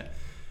intimate.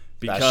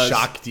 Because that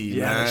Shakti,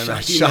 man.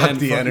 That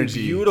Shakti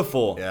energy.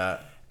 Beautiful. Yeah.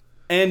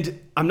 And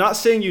I'm not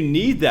saying you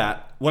need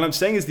that. What I'm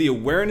saying is the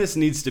awareness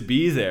needs to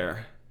be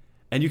there.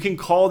 And you can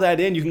call that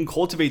in. You can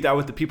cultivate that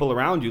with the people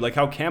around you. Like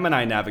how Cam and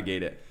I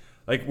navigate it.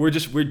 Like we're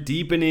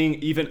deepening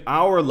even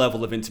our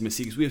level of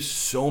intimacy because we have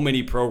so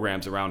many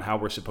programs around how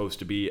we're supposed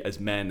to be as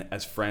men,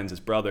 as friends, as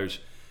brothers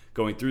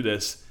going through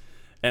this.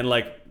 And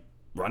like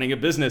running a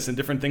business and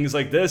different things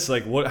like this,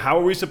 like how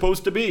are we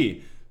supposed to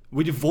be?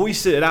 We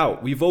voice it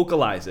out, we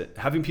vocalize it,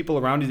 having people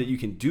around you that you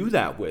can do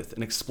that with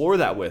and explore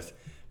that with,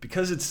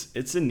 because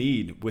it's a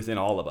need within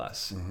all of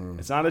us. Mm-hmm.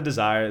 It's not a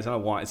desire, it's not a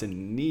want, it's a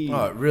need.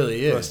 Oh, it really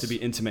for is. us to be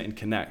intimate and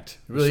connect.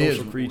 It really We're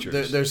social is.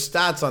 creatures. There's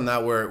stats on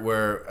that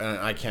where and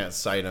I can't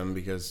cite them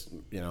because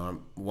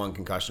I'm one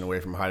concussion away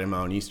from hiding my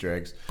own Easter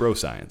eggs. Bro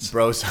science,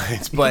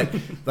 but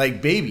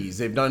like babies,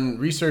 they've done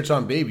research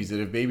on babies that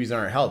if babies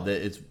aren't held,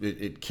 that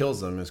it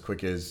kills them as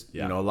quick as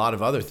a lot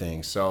of other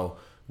things. So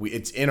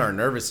it's in our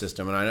nervous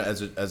system, and I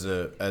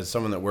know as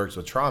someone that works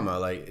with trauma,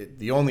 like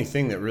the only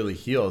thing that really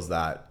heals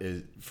that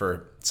is,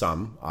 for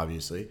some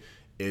obviously,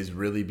 is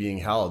really being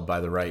held by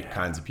the right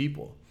kinds of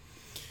people.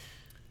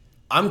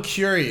 I'm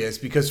curious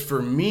because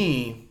for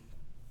me,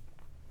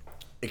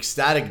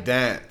 ecstatic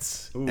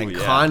dance and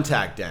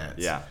contact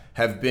dance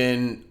have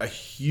been a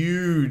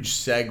huge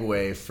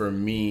segue for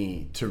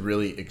me to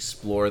really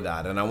explore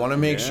that, and I want to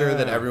make sure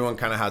that everyone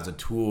kind of has a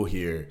tool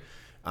here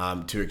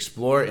to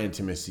explore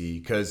intimacy,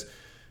 because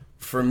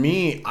for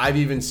me, I've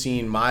even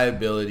seen my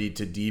ability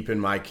to deepen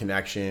my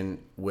connection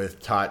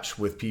with touch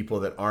with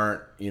people that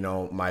aren't,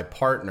 my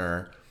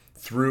partner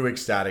through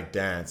ecstatic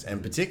dance,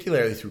 and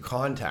particularly through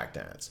contact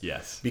dance.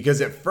 Yes.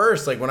 Because at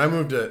first, like when I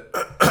moved to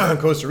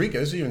Costa Rica,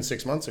 this was even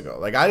 6 months ago,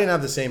 like I didn't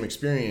have the same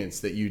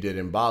experience that you did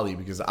in Bali,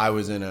 because I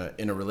was in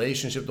a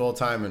relationship the whole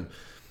time and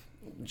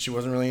she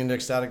wasn't really into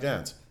ecstatic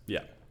dance.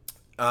 Yeah.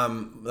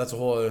 That's a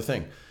whole other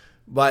thing.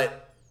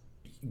 But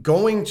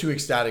going to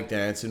ecstatic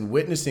dance and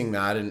witnessing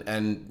that,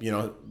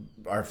 and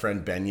our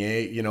friend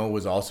Beignet,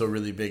 was also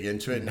really big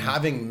into it, and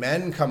having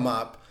men come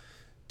up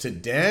to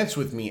dance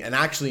with me, and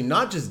actually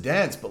not just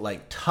dance, but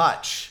like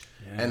touch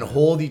and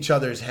hold each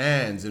other's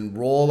hands and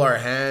roll our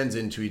hands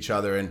into each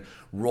other and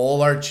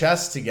roll our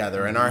chests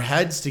together and our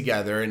heads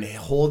together and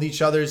hold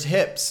each other's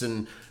hips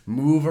and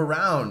move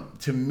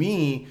around. To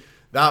me,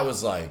 that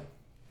was like,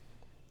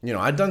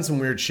 I'd done some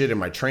weird shit in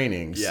my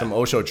trainings, some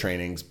Osho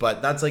trainings,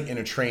 but that's like in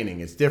a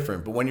training, it's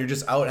different. But when you're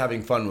just out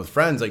having fun with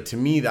friends, like to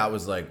me, that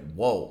was like,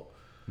 whoa,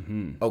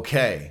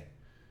 okay,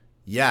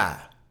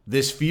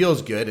 this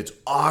feels good. It's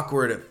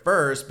awkward at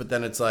first, but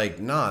then it's like,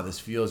 nah, this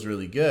feels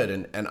really good.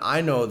 And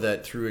I know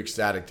that through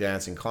ecstatic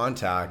dance and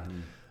contact,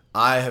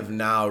 I have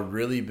now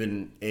really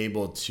been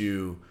able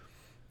to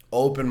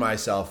open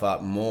myself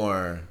up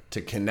more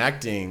to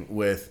connecting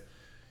with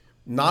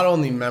not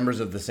only members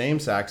of the same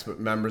sex, but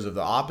members of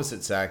the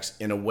opposite sex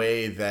in a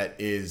way that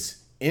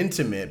is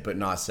intimate, but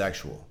not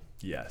sexual.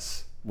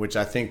 Yes. Which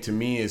I think to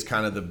me is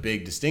kind of the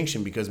big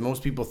distinction, because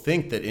most people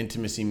think that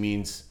intimacy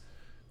means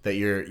that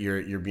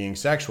you're being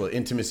sexual.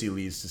 Intimacy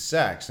leads to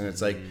sex. And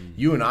it's like,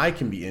 you and I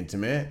can be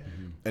intimate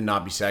and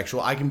not be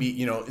sexual. I can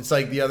be, it's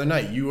like the other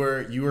night you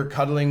were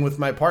cuddling with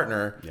my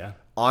partner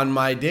on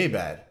my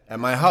daybed at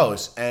my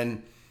house.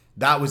 And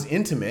that was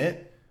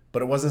intimate,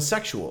 but it wasn't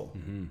sexual.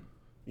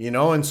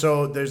 And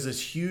so there's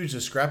this huge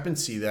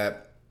discrepancy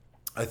that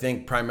I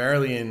think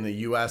primarily in the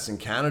US and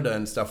Canada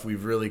and stuff,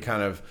 we've really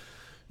kind of,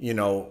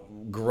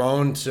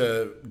 grown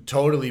to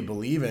totally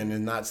believe in.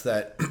 And that's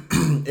that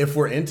if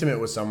we're intimate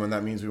with someone,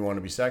 that means we want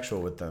to be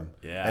sexual with them.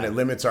 Yeah. And it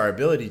limits our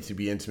ability to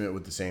be intimate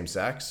with the same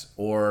sex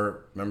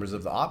or members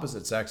of the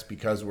opposite sex,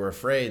 because we're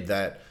afraid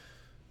that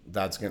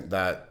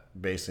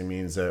that basically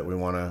means that we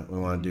want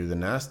to do the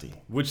nasty.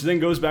 Which then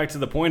goes back to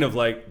the point of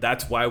like,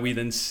 that's why we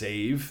then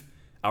save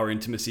our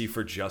intimacy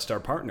for just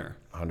our partner.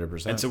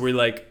 100%. And so we're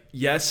like,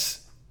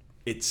 yes,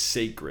 it's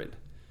sacred.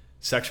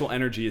 Sexual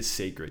energy is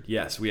sacred.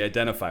 Yes, we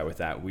identify with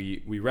that.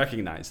 We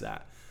recognize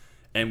that.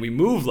 And we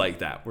move like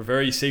that. We're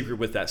very sacred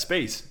with that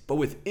space. But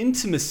with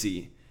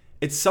intimacy,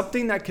 it's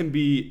something that can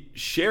be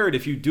shared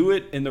if you do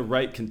it in the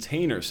right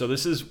container. So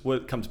this is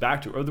what it comes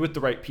back to, or with the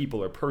right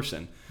people or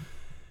person.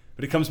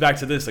 But it comes back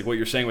to this, like what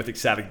you're saying with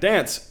ecstatic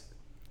dance,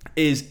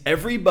 is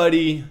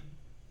everybody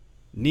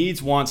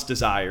needs, wants,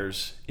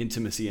 desires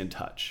intimacy and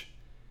touch.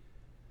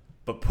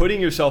 But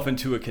putting yourself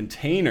into a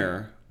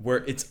container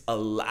where it's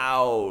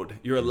allowed,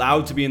 you're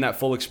allowed to be in that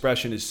full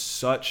expression, is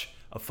such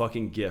a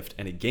fucking gift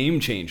and a game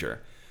changer.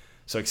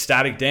 So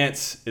ecstatic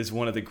dance is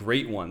one of the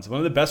great ones, one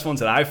of the best ones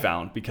that I've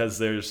found, because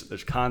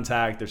there's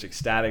contact, there's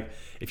ecstatic.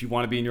 If you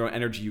want to be in your own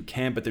energy, you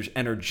can, but there's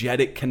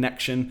energetic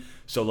connection.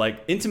 So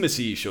like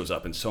intimacy shows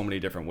up in so many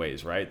different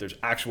ways, right? There's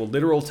actual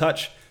literal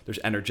touch, there's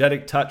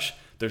energetic touch,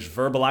 there's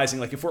verbalizing.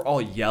 Like if we're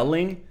all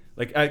yelling,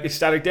 like at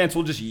ecstatic dance,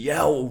 we'll just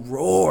yell,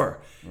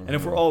 roar. And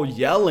if we're all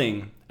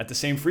yelling at the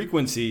same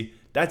frequency,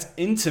 that's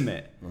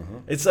intimate.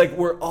 It's like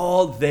we're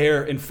all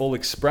there in full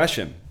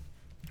expression.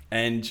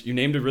 And you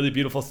named a really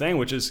beautiful thing,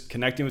 which is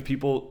connecting with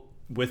people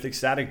with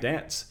ecstatic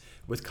dance,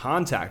 with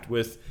contact,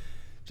 with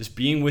just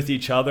being with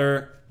each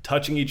other,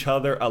 touching each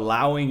other,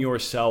 allowing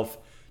yourself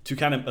to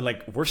kind of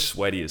like, we're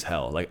sweaty as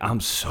hell. Like I'm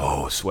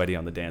so sweaty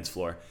on the dance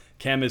floor.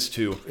 Cam is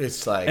too.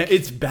 It's like,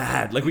 it's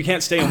bad. Like we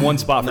can't stay in one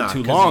spot for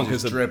too long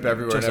because drip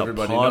everywhere and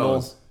everybody puddle,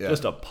 knows. Yeah.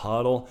 Just a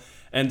puddle.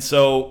 And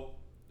so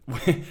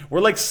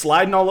we're like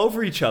sliding all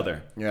over each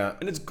other. Yeah.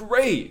 And it's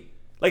great.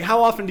 Like,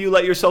 how often do you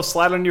let yourself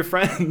slide on your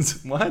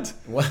friends? What?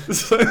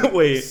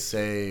 Wait.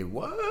 Say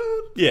what?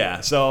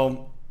 Yeah.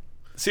 So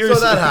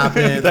seriously, so that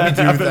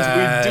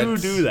happens.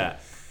 We do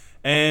that.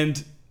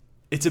 And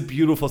it's a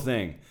beautiful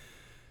thing.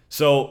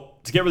 So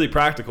to get really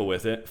practical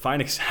with it,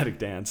 find ecstatic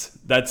dance.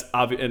 That's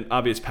an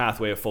obvious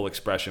pathway of full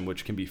expression,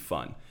 which can be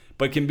fun.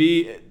 But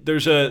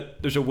there's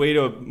a way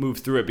to move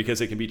through it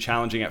because it can be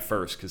challenging at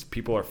first because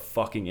people are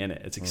fucking in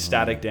it. It's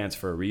ecstatic dance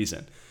for a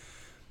reason.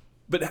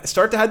 But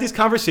start to have these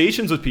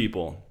conversations with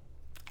people.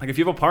 Like if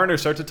you have a partner,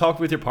 start to talk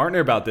with your partner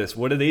about this.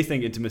 What do they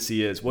think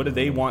intimacy is? What do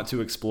they want to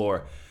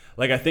explore?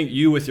 Like I think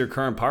you with your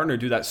current partner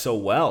do that so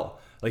well.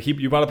 Like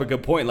you brought up a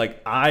good point.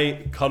 Like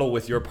I cuddle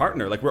with your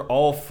partner. Like we're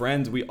all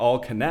friends. We all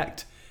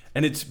connect.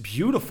 And it's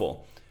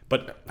beautiful.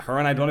 But her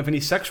and I don't have any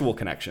sexual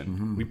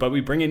connection. But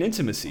we bring in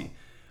intimacy.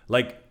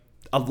 Like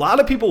a lot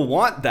of people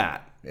want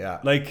that. Yeah.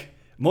 Like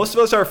most of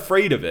us are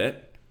afraid of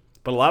it.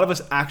 But a lot of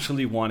us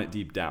actually want it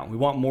deep down. We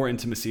want more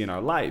intimacy in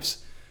our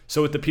lives.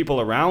 So with the people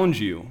around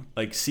you,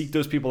 like seek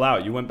those people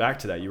out. You went back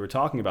to that. You were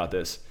talking about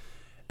this.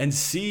 And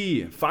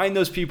find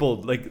those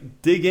people,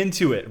 like dig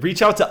into it.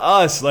 Reach out to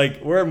us.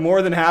 Like we're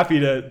more than happy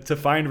to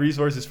find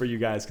resources for you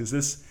guys because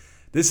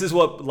this is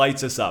what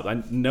lights us up.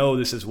 I know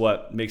this is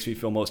what makes me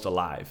feel most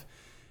alive.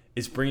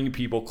 Is bringing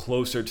people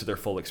closer to their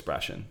full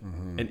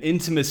expression. And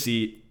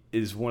intimacy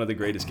is one of the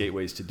greatest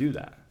gateways to do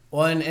that.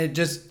 Well, and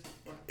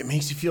it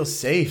makes you feel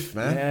safe,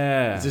 man.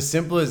 Yeah. It's as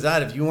simple as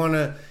that. If you want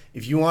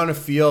to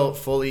feel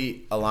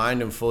fully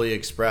aligned and fully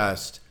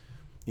expressed,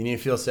 you need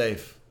to feel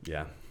safe.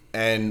 Yeah.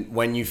 And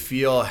when you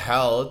feel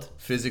held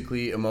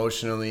physically,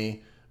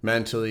 emotionally,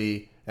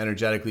 mentally,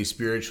 energetically,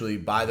 spiritually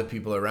by the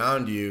people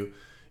around you,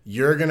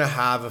 you're going to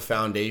have a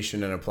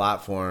foundation and a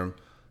platform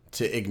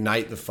to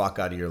ignite the fuck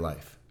out of your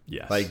life.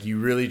 Yes. Like you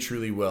really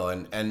truly will.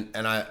 And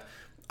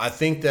I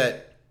think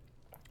that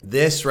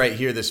this right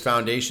here, this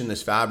foundation,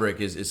 this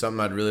fabric is something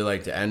I'd really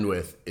like to end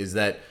with, is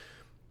that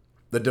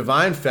the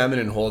divine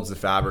feminine holds the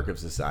fabric of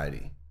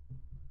society.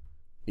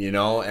 You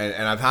know,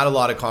 and I've had a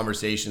lot of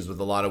conversations with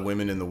a lot of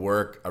women in the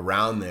work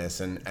around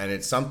this, and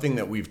it's something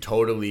that we've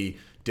totally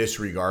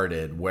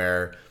disregarded,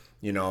 where,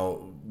 you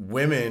know,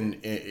 women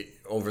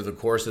over the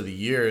course of the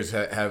years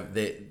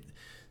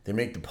they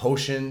make the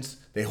potions,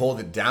 they hold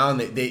it down,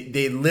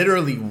 they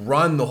literally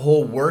run the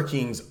whole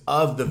workings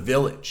of the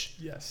village.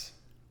 Yes.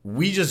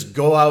 We just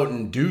go out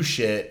and do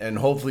shit and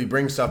hopefully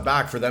bring stuff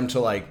back for them to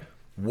like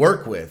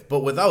work with. But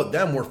without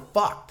them, we're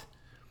fucked.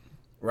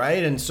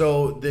 Right? And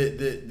so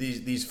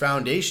these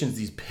foundations,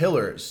 these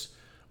pillars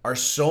are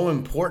so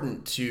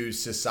important to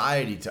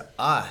society, to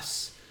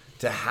us,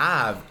 to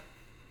have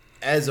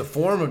as a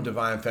form of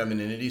divine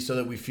femininity so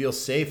that we feel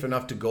safe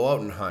enough to go out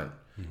and hunt,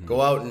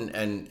 go out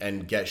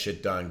and get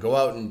shit done, go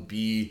out and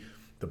be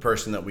the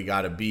person that we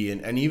got to be.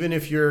 And even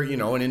if you're, you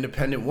know, an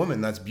independent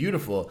woman, that's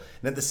beautiful.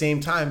 And at the same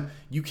time,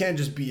 you can't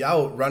just be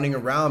out running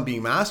around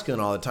being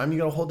masculine all the time. You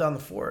got to hold down the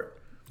fort.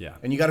 Yeah.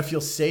 And you got to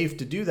feel safe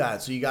to do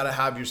that. So you got to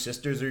have your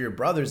sisters or your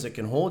brothers that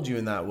can hold you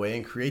in that way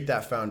and create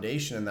that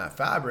foundation and that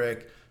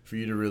fabric for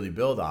you to really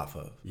build off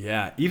of.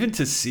 Yeah. Even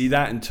to see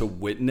that and to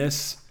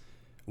witness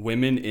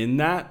women in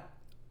that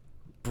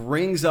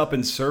brings up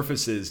and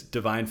surfaces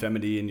divine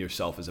femininity in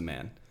yourself as a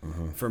man.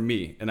 For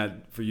me,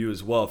 and for you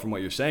as well, from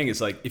what you're saying, is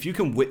like if you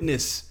can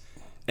witness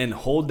and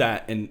hold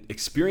that and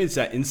experience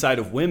that inside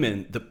of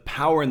women, the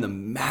power and the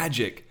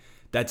magic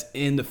that's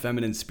in the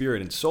feminine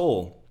spirit and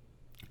soul,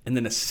 and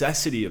the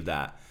necessity of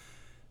that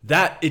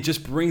it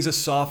just brings a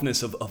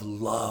softness of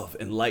love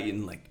and light,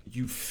 and like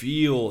you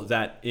feel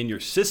that in your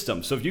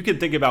system. So if you can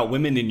think about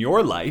women in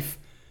your life,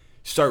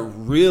 start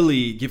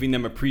really giving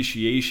them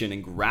appreciation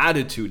and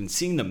gratitude and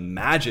seeing the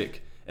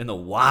magic and the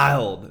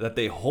wild that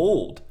they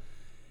hold,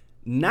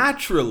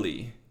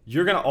 naturally,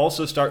 you're going to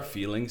also start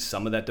feeling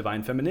some of that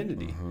divine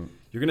femininity.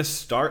 You're going to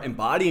start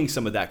embodying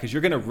some of that because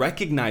you're going to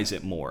recognize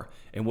it more.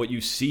 And what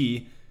you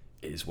see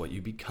is what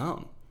you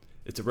become.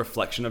 It's a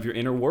reflection of your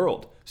inner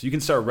world. So you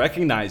can start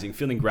recognizing,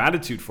 feeling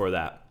gratitude for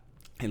that,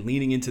 and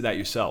leaning into that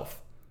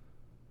yourself.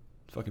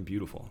 It's fucking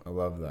beautiful. I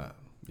love that.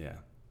 Yeah.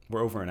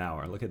 We're over an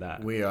hour. Look at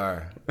that. We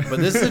are. But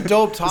this is a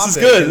dope topic. This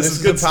is good. This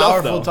is a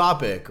powerful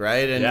topic,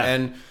 right?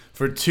 And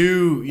for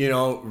two, you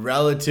know,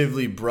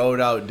 relatively broed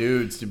out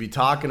dudes to be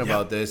talking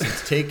about this,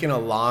 it's taken a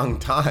long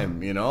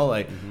time, you know?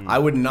 Like, I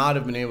would not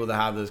have been able to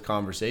have this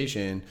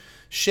conversation,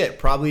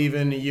 probably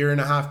even a year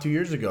and a half, 2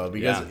 years ago.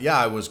 Because,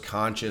 I was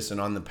conscious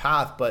and on the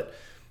path, but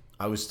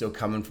I was still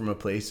coming from a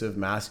place of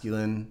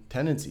masculine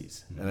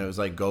tendencies. And it was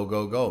like, go,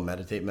 go, go.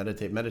 Meditate,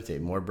 meditate, meditate.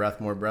 More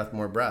breath, more breath,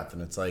 more breath.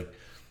 And it's like,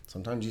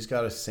 sometimes you just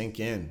got to sink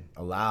in,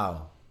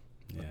 allow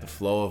the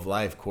flow of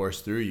life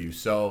course through you.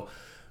 So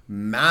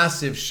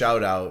massive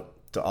shout out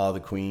to all the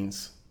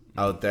queens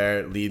out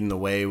there leading the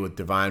way with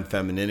divine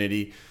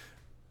femininity.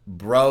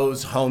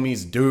 Bros,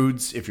 homies,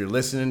 dudes, if you're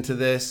listening to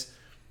this,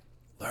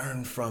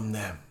 learn from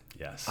them.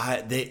 Yes.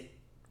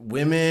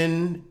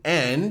 Women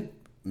and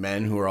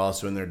men who are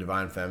also in their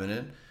divine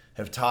feminine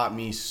have taught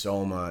me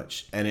so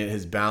much, and it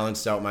has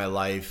balanced out my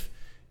life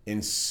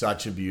in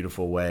such a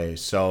beautiful way.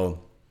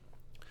 So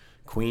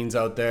queens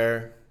out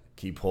there,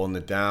 keep holding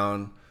it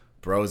down.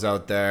 Bros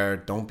out there,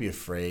 don't be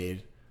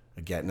afraid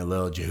of getting a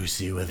little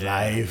juicy with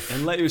life.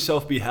 And let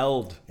yourself be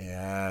held.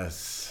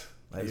 Yes.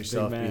 Let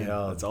yourself be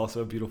held. That's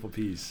also a beautiful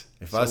piece.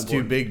 If us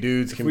two big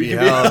dudes can be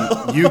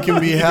held, you can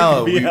be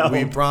held.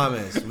 We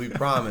promise. We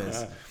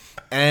promise.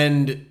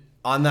 And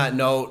on that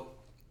note,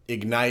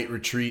 Ignite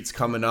Retreat's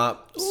coming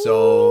up.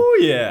 So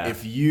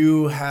if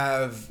you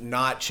have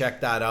not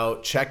checked that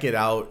out, check it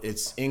out.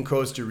 It's in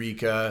Costa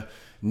Rica,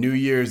 New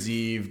Year's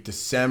Eve,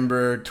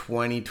 December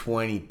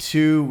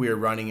 2022. We are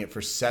running it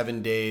for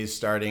 7 days,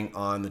 starting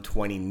on the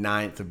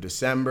 29th of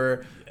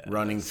December,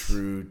 running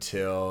through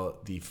till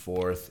the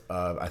 4th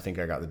of, I think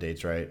I got the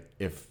dates right.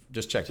 If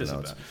just check the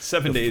notes.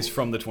 7 days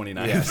from the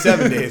 29th. Yeah,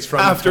 7 days from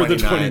after the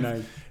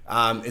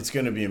 29th. It's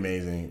going to be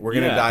amazing. We're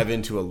going to dive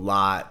into a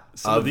lot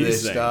of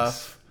this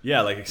stuff.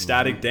 Yeah, like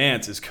ecstatic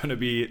dance is going to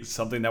be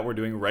something that we're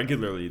doing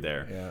regularly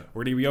there. Yeah.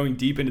 We're going to be going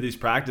deep into these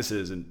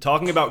practices and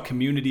talking about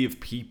community of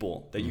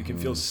people that you can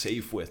feel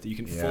safe with, that you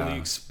can fully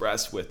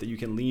express with, that you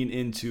can lean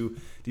into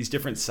these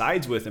different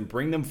sides with and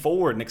bring them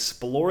forward and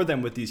explore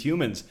them with these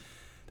humans.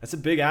 That's a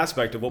big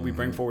aspect of what we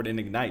bring forward in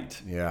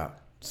Ignite. Yeah.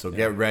 So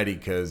get ready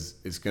because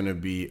it's going to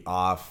be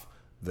off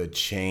the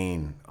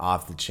chain.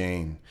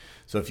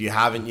 So if you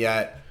haven't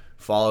yet,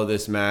 follow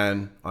this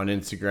man on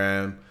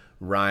Instagram,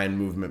 Ryan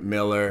Movement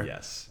Miller.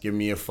 Yes. Give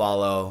me a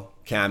follow,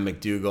 Cam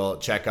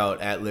McDougall. Check out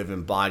at Live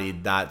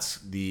Embodied. That's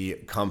the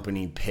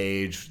company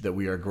page that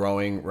we are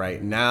growing right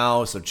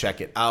now. So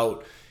check it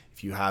out.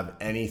 If you have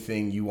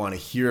anything you want to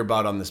hear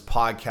about on this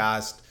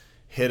podcast,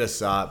 hit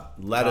us up.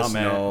 Let us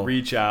know.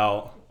 Reach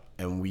out.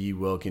 And we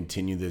will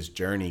continue this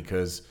journey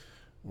because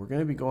we're going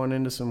to be going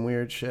into some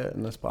weird shit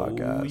in this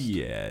podcast. Oh,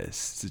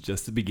 yes. It's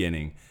just the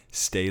beginning.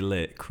 Stay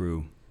lit,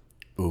 crew.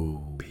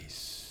 Ooh.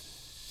 Peace.